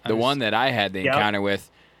goes. The one that I had the encounter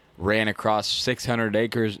with ran across 600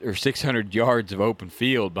 acres or 600 yards of open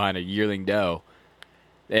field behind a yearling doe.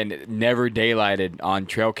 and never daylighted on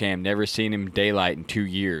trail cam. Never seen him daylight in 2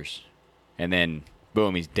 years, and then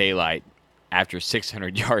boom, he's daylight after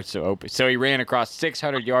 600 yards of open. So he ran across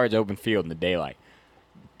 600 yards open field in the daylight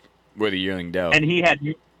with a yearling doe. And he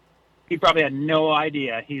probably had no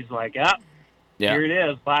idea. He's like, yeah. Here it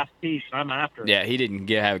is, last piece. I'm after it. Yeah, he didn't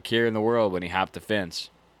have a care in the world when he hopped the fence.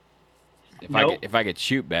 If I could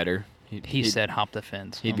shoot better, he said hop the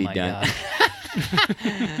fence. He'd Oh be my done. God.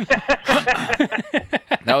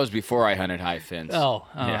 That was before I hunted high fence. Oh, all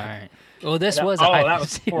right. Well, this was a Oh, high that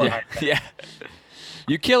was fence. before high fence. Yeah.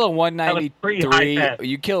 You kill a That was pre-high 193. fence.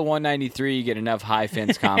 You kill a 193. You get enough high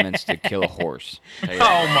fence comments to kill a horse. Tell you Oh,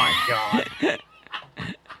 that. my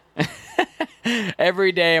God.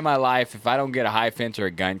 Every day of my life, if I don't get a high fence or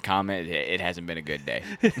a gun comment, it hasn't been a good day.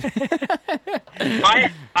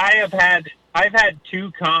 I've had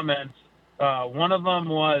 2 comments. One of them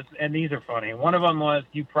was, and these are funny. One of them was,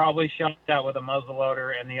 you probably shot that with a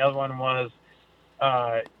muzzleloader, and the other one was,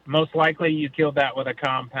 most likely you killed that with a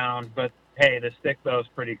compound, but hey, the stick bow's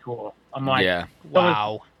pretty cool. I'm like, Yeah.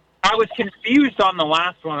 Wow. I was confused on the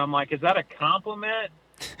last one. I'm like, is that a compliment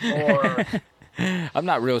or? I'm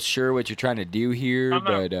not real sure what you're trying to do here,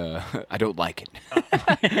 but I don't like it.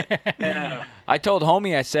 Yeah. I told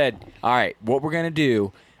homie, I said, all right, what we're going to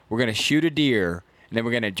do, we're going to shoot a deer, and then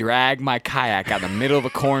we're going to drag my kayak out in the middle of a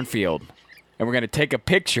cornfield, and we're going to take a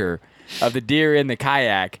picture of the deer in the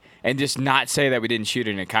kayak and just not say that we didn't shoot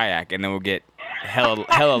it in a kayak, and then we'll get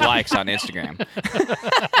hella likes on Instagram.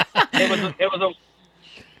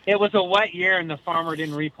 It was a wet year, and the farmer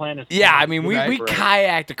didn't replant his. Yeah, corn. I mean, we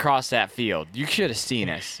kayaked across that field. You should have seen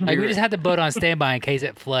us. Like we just had the boat on standby in case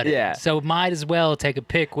it flooded. Yeah. So might as well take a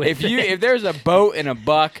pic with If there's a boat and a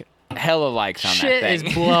buck, hella likes on Shit that thing.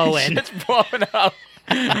 is blowing. Shit's blowing up.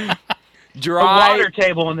 The water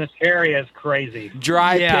table in this area is crazy.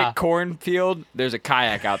 Dry Yeah. pit cornfield. There's a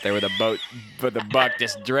kayak out there with a boat with a buck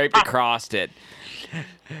just draped across it.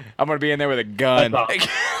 I'm gonna be in there with a gun. That's awesome.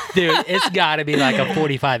 Dude, it's got to be like a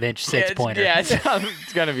 45-inch six-pointer. Yeah,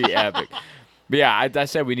 it's gonna be epic. But yeah, I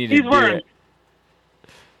said we need to do it.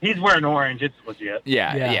 He's wearing orange. It's legit.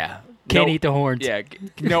 Yeah. Can't No- eat the horns. Yeah,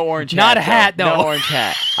 no orange hat. Not a hat, No though. orange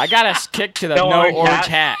hat. I got a kick to the no, orange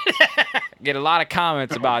hat. Get a lot of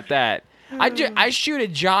comments about that. I shoot a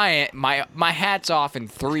giant. My hat's off in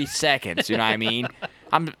 3 seconds. You know what I mean?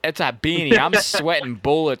 It's a beanie. I'm sweating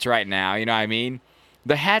bullets right now. You know what I mean?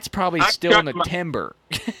 The hat's probably still in the timber.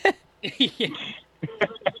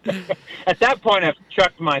 At that point, I've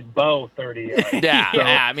chucked my bow 30 yards.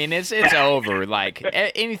 Yeah. I mean, it's over. Like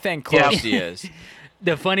anything close to is.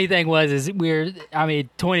 The funny thing was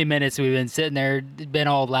 20 minutes we've been sitting there, been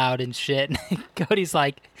all loud and shit. Cody's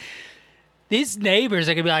like, these neighbors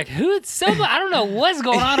are gonna be like, I don't know what's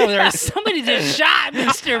going on over there. Somebody just shot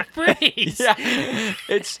Mr. Freeze. Yeah.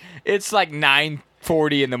 It's like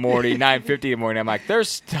 9:40 in the morning, 9:50 in the morning. I'm like,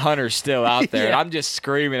 there's hunters still out there. And I'm just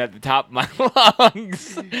screaming at the top of my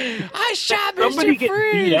lungs. I shot Mr. Somebody get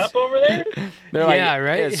Freeze. beat up over there? They're like, Yeah,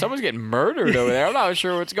 right? someone's getting murdered over there. I'm not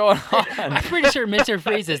sure what's going on. I'm pretty sure Mr.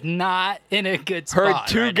 Freeze is not in a good Heard spot.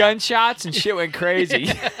 2 right now. gunshots and shit went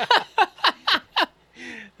crazy.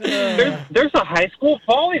 There's a high school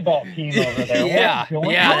volleyball team over there. Yeah, What's going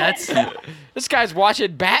on? that's This guy's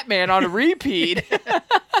watching Batman on a repeat.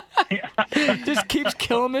 Just keeps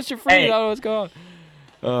killing Mr. Freeze. Hey. I don't know what's going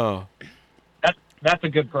on. Oh. That's a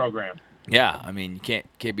good program. Yeah, I mean, you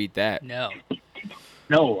can't beat that. no.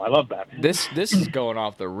 No, I love that. This is going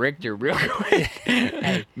off the Richter real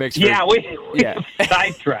quick. Makes for- Yeah, we Yeah.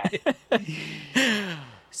 sidetracked. That's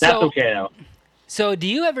So, okay though. So do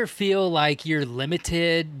you ever feel like you're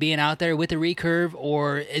limited being out there with a recurve,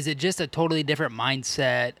 or is it just a totally different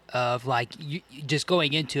mindset of like you just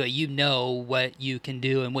going into it, you know what you can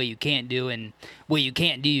do and what you can't do, and what you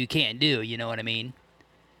can't do, you can't do, you know what I mean?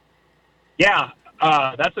 Yeah,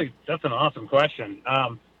 that's an awesome question.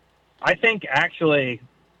 I think actually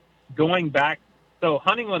going back, so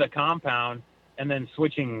hunting with a compound and then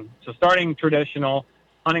starting traditional,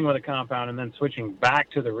 hunting with a compound and then switching back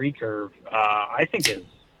to the recurve, I think is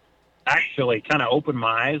actually kind of opened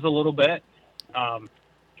my eyes a little bit,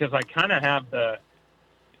 because I kind of have the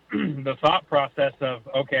the thought process of,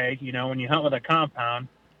 okay, when you hunt with a compound,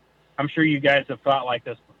 I'm sure you guys have thought like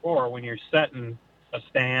this before, when you're setting a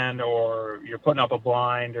stand or you're putting up a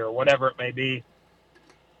blind or whatever it may be,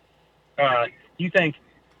 you think,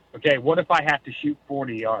 okay, what if I have to shoot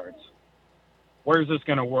 40 yards? Where's this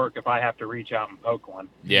going to work if I have to reach out and poke one?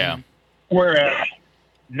 Yeah. Whereas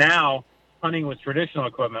now, hunting with traditional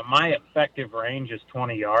equipment, my effective range is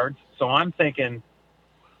 20 yards. So I'm thinking,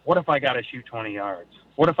 what if I got to shoot 20 yards?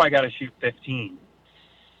 What if I got to shoot 15?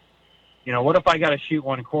 what if I got to shoot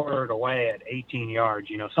 1/4 away at 18 yards,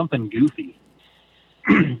 something goofy.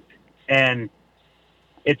 And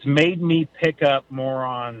it's made me pick up more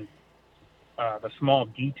on the small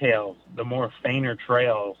details, the more fainter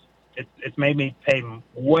trails. It's made me pay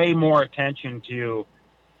way more attention to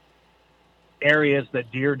areas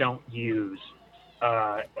that deer don't use.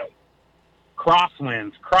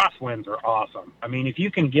 Crosswinds are awesome. I mean, if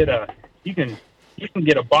you can get a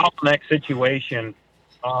bottleneck situation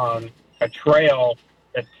on a trail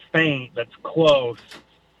that's faint, that's close,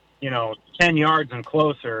 10 yards and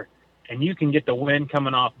closer, and you can get the wind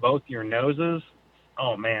coming off both your noses.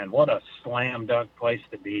 Oh man, what a slam dunk place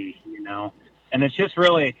to be, And it's just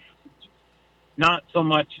really not so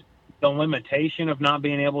much the limitation of not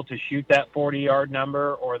being able to shoot that 40-yard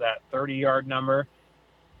number or that 30-yard number.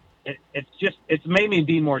 It's made me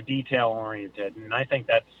be more detail oriented, and I think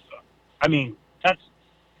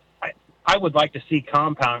I would like to see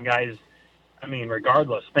compound guys,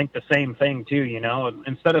 regardless, think the same thing too,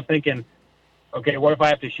 instead of thinking, okay, what if I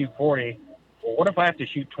have to shoot 40? Well, what if I have to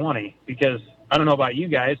shoot 20? Because I don't know about you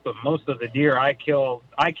guys, but most of the deer I killed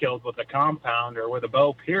with a compound or with a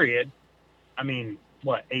bow, period.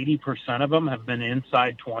 80% of them have been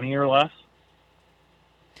inside 20 or less.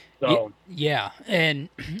 So yeah, and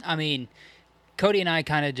Cody and I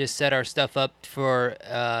kind of just set our stuff up for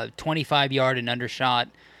 25-yard and undershot.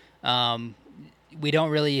 We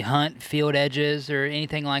don't really hunt field edges or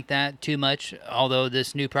anything like that too much, although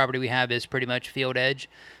this new property we have is pretty much field edge.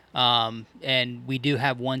 And we do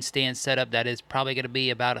have one stand set up that is probably going to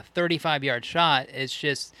be about a 35-yard shot. It's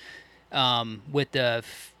just with the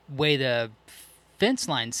way the fence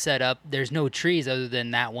line set up, there's no trees other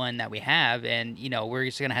than that one that we have, and we're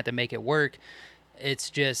just gonna have to make it work.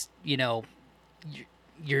 It's just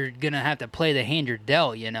you're gonna have to play the hand you're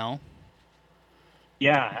dealt.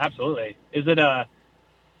 Yeah, absolutely. Is it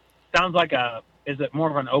is it more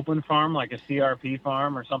of an open farm, like a CRP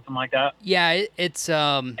farm or something like that? Yeah, it's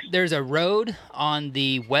there's a road on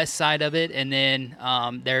the west side of it, and then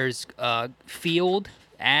there's field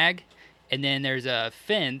ag, and then there's a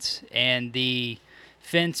fence, and the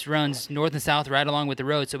fence runs north and south right along with the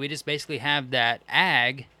road. So we just basically have that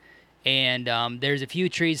ag, and there's a few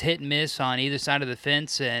trees hit and miss on either side of the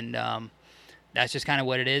fence, and that's just kind of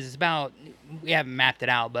what it is. It's about, we haven't mapped it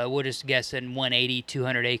out, but we're just guessing 180,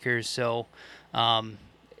 200 acres. So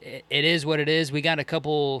it is what it is. We got a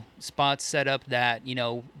couple spots set up that,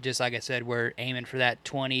 just like I said, we're aiming for that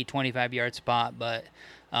 20, 25-yard spot. But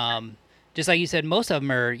just like you said, most of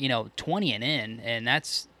them are, 20 and in, and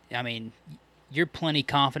that's, you're plenty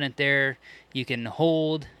confident there. You can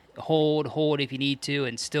hold if you need to,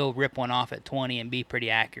 and still rip one off at 20 and be pretty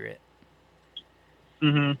accurate.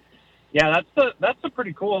 Mm-hmm. Yeah, that's a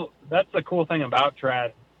pretty cool. That's the cool thing about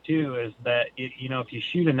trad too, is that if you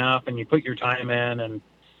shoot enough and you put your time in, and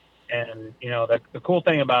the cool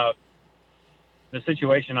thing about the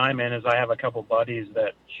situation I'm in is I have a couple buddies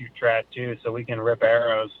that shoot trad too, so we can rip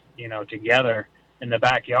arrows, together in the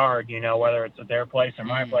backyard, whether it's at their place or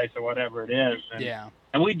my place or whatever it is.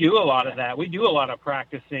 And we do a lot of that. We do a lot of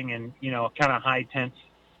practicing in, kind of high tense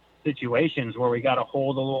situations where we got to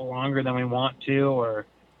hold a little longer than we want to,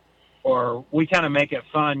 or we kind of make it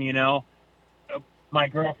fun, My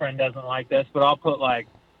girlfriend doesn't like this, but I'll put like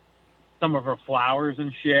some of her flowers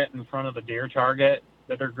and shit in front of the deer target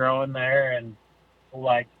that are growing there, and we'll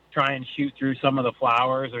like try and shoot through some of the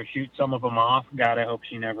flowers or shoot some of them off. God, I hope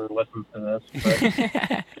she never listens to this.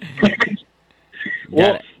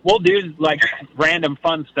 But we'll do like random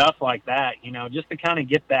fun stuff like that, just to kind of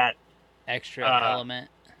get that extra element.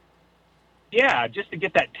 Yeah, just to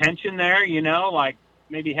get that tension there, like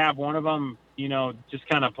maybe have one of them, just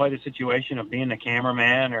kind of play the situation of being the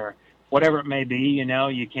cameraman or whatever it may be. You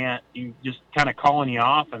just kind of calling you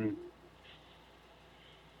off and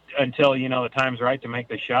until the time's right to make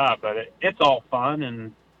the shot. But it's all fun,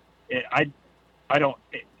 and it's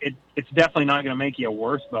definitely not going to make you a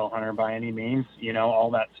worse bow hunter by any means.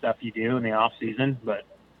 All that stuff you do in the off season, but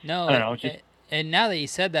no, I don't know. And now that you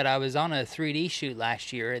said that, I was on a 3D shoot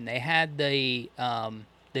last year, and they had the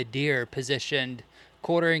deer positioned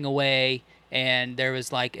quartering away, and there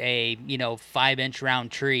was like a 5-inch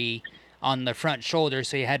round tree on the front shoulder,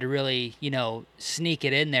 so you had to really sneak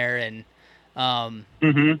it in there, and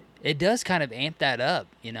it does kind of amp that up,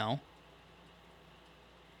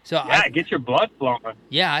 So yeah, get your blood flowing.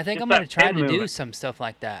 Yeah, I think I'm going to try to do some stuff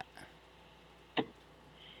like that.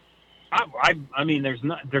 I mean, there's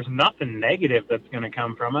nothing negative that's going to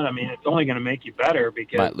come from it. I mean, it's only going to make you better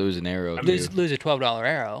because might lose an arrow. Lose a $12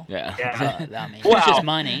 arrow. Yeah. Yeah. It's just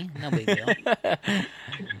money. No big deal.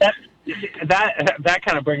 that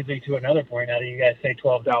kind of brings me to another point. Now that you guys say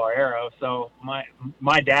 $12 arrow, so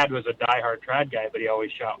my dad was a diehard trad guy, but he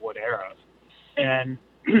always shot wood arrows, and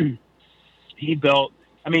he built.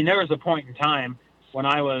 I mean, there was a point in time when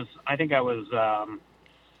I think I was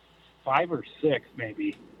 5 or 6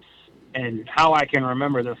 maybe, and how I can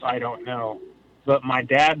remember this I don't know, but my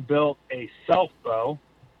dad built a self bow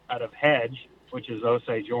out of hedge, which is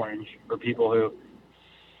Osage orange for people who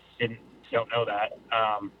don't know that.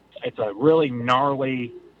 It's a really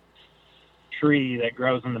gnarly tree that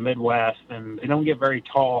grows in the Midwest, and they don't get very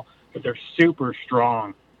tall, but they're super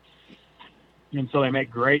strong. And so they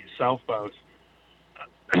make great self bows.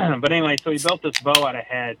 But anyway, so he built this bow out of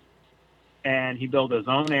hedge, and he built his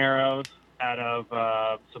own arrows out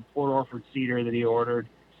of some Port Orford cedar that he ordered,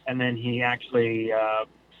 and then he actually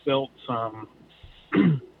built some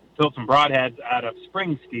broadheads out of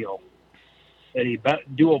spring steel that he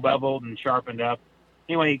dual beveled and sharpened up.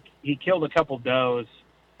 Anyway, he killed a couple does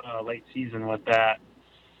late season with that,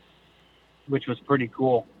 which was pretty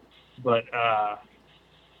cool. But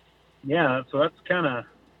yeah, so that's kind of,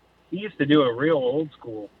 he used to do a real old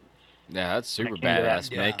school. Yeah, that's super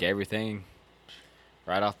badass. Make everything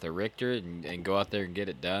right off the Richter and go out there and get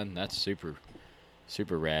it done. That's super,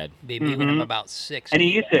 super rad. Maybe when I'm about 6. And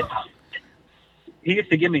he used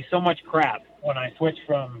to give me so much crap when I switched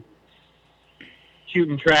from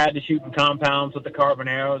shooting trad to shooting compounds with the carbon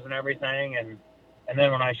arrows and everything, and then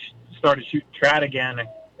when I started shooting trad again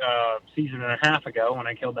a season and a half ago when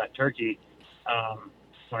I killed that turkey,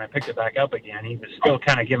 when I picked it back up again, he was still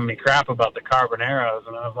kind of giving me crap about the carbon arrows,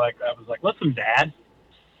 and I was like, listen, Dad,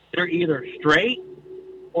 they're either straight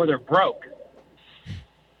or they're broke.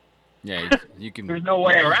 Yeah, you can. There's no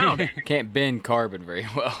way around it. Can't bend carbon very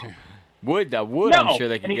well. Wood, No, I'm sure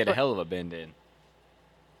they can get a hell of a bend in.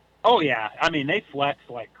 Oh yeah, I mean they flex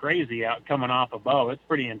like crazy out coming off a bow. It's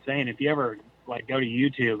pretty insane. If you ever like go to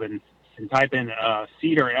YouTube and type in a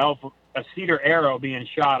cedar arrow being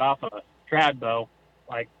shot off a trad bow,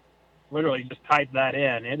 like literally just type that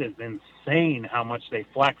in. It is insane how much they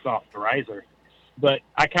flex off the riser. But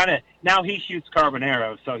I kind of, now he shoots carbon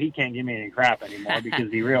arrows, so he can't give me any crap anymore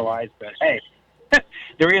because he realized that, hey,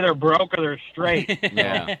 they're either broke or they're straight.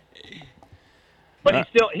 Yeah. But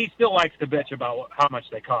he still likes to bitch about how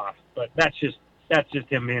much they cost. But that's just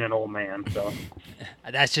him being an old man. So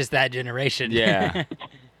that's just that generation. Yeah.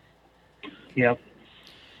 Yep.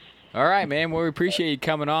 All right, man. Well, we appreciate you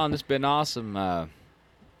coming on. This has been awesome.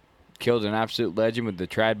 Killed an absolute legend with the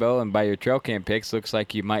trad bow, and by your trail cam pics, looks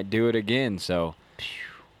like you might do it again. So.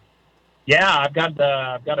 Yeah, I've got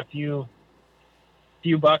a few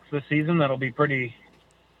bucks this season that'll be pretty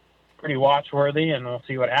watchworthy, and we'll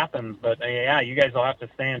see what happens. But yeah, you guys will have to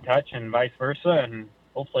stay in touch and vice versa, and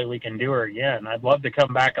hopefully we can do her again. I'd love to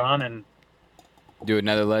come back on and do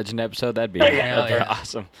another legend episode. That'd be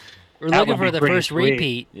awesome. We're looking for the first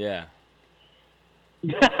repeat. Yeah.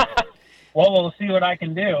 Well, we'll see what I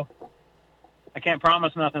can do. I can't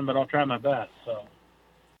promise nothing, but I'll try my best. So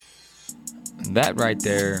that right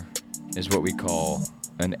there is what we call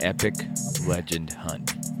an epic legend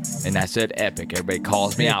hunt. And I said epic. Everybody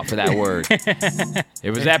calls me out for that word.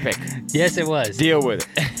 It was epic. Yes, it was. Deal with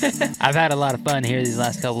it. I've had a lot of fun here these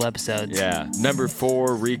last couple episodes. Yeah. Number 4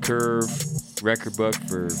 recurve record book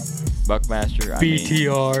for Buckmaster.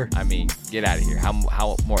 BTR. I mean, get out of here.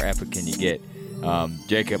 How more epic can you get?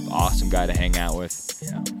 Jacob, awesome guy to hang out with.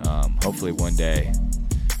 Yeah. Hopefully one day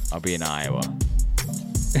I'll be in Iowa.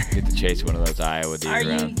 Get to chase one of those Iowa deer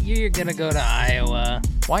around. You're going to go to Iowa.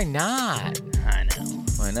 Why not? I know.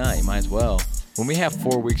 Why not? You might as well. When we have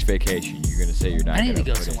 4 weeks vacation, you're going to say you're not going to I need to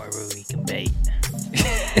go somewhere where we can bait.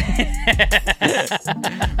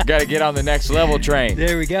 Got to get on the next level train.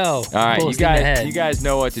 There we go. All right, you guys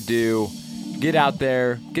know what to do. Get out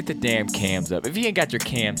there. Get the damn cams up. If you ain't got your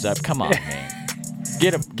cams up, come on, man.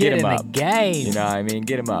 Get them up. The game. You know what I mean?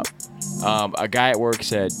 Get them up. A guy at work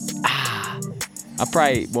said, I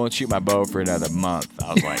probably won't shoot my bow for another month.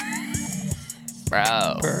 I was like,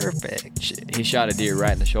 bro. Perfect. He shot a deer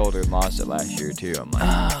right in the shoulder and lost it last year, too. I'm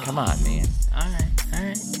like, come on, man. All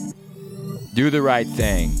right. Do the right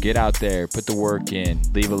thing. Get out there. Put the work in.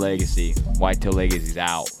 Leave a legacy. Whitetail Legacy's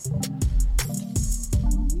out.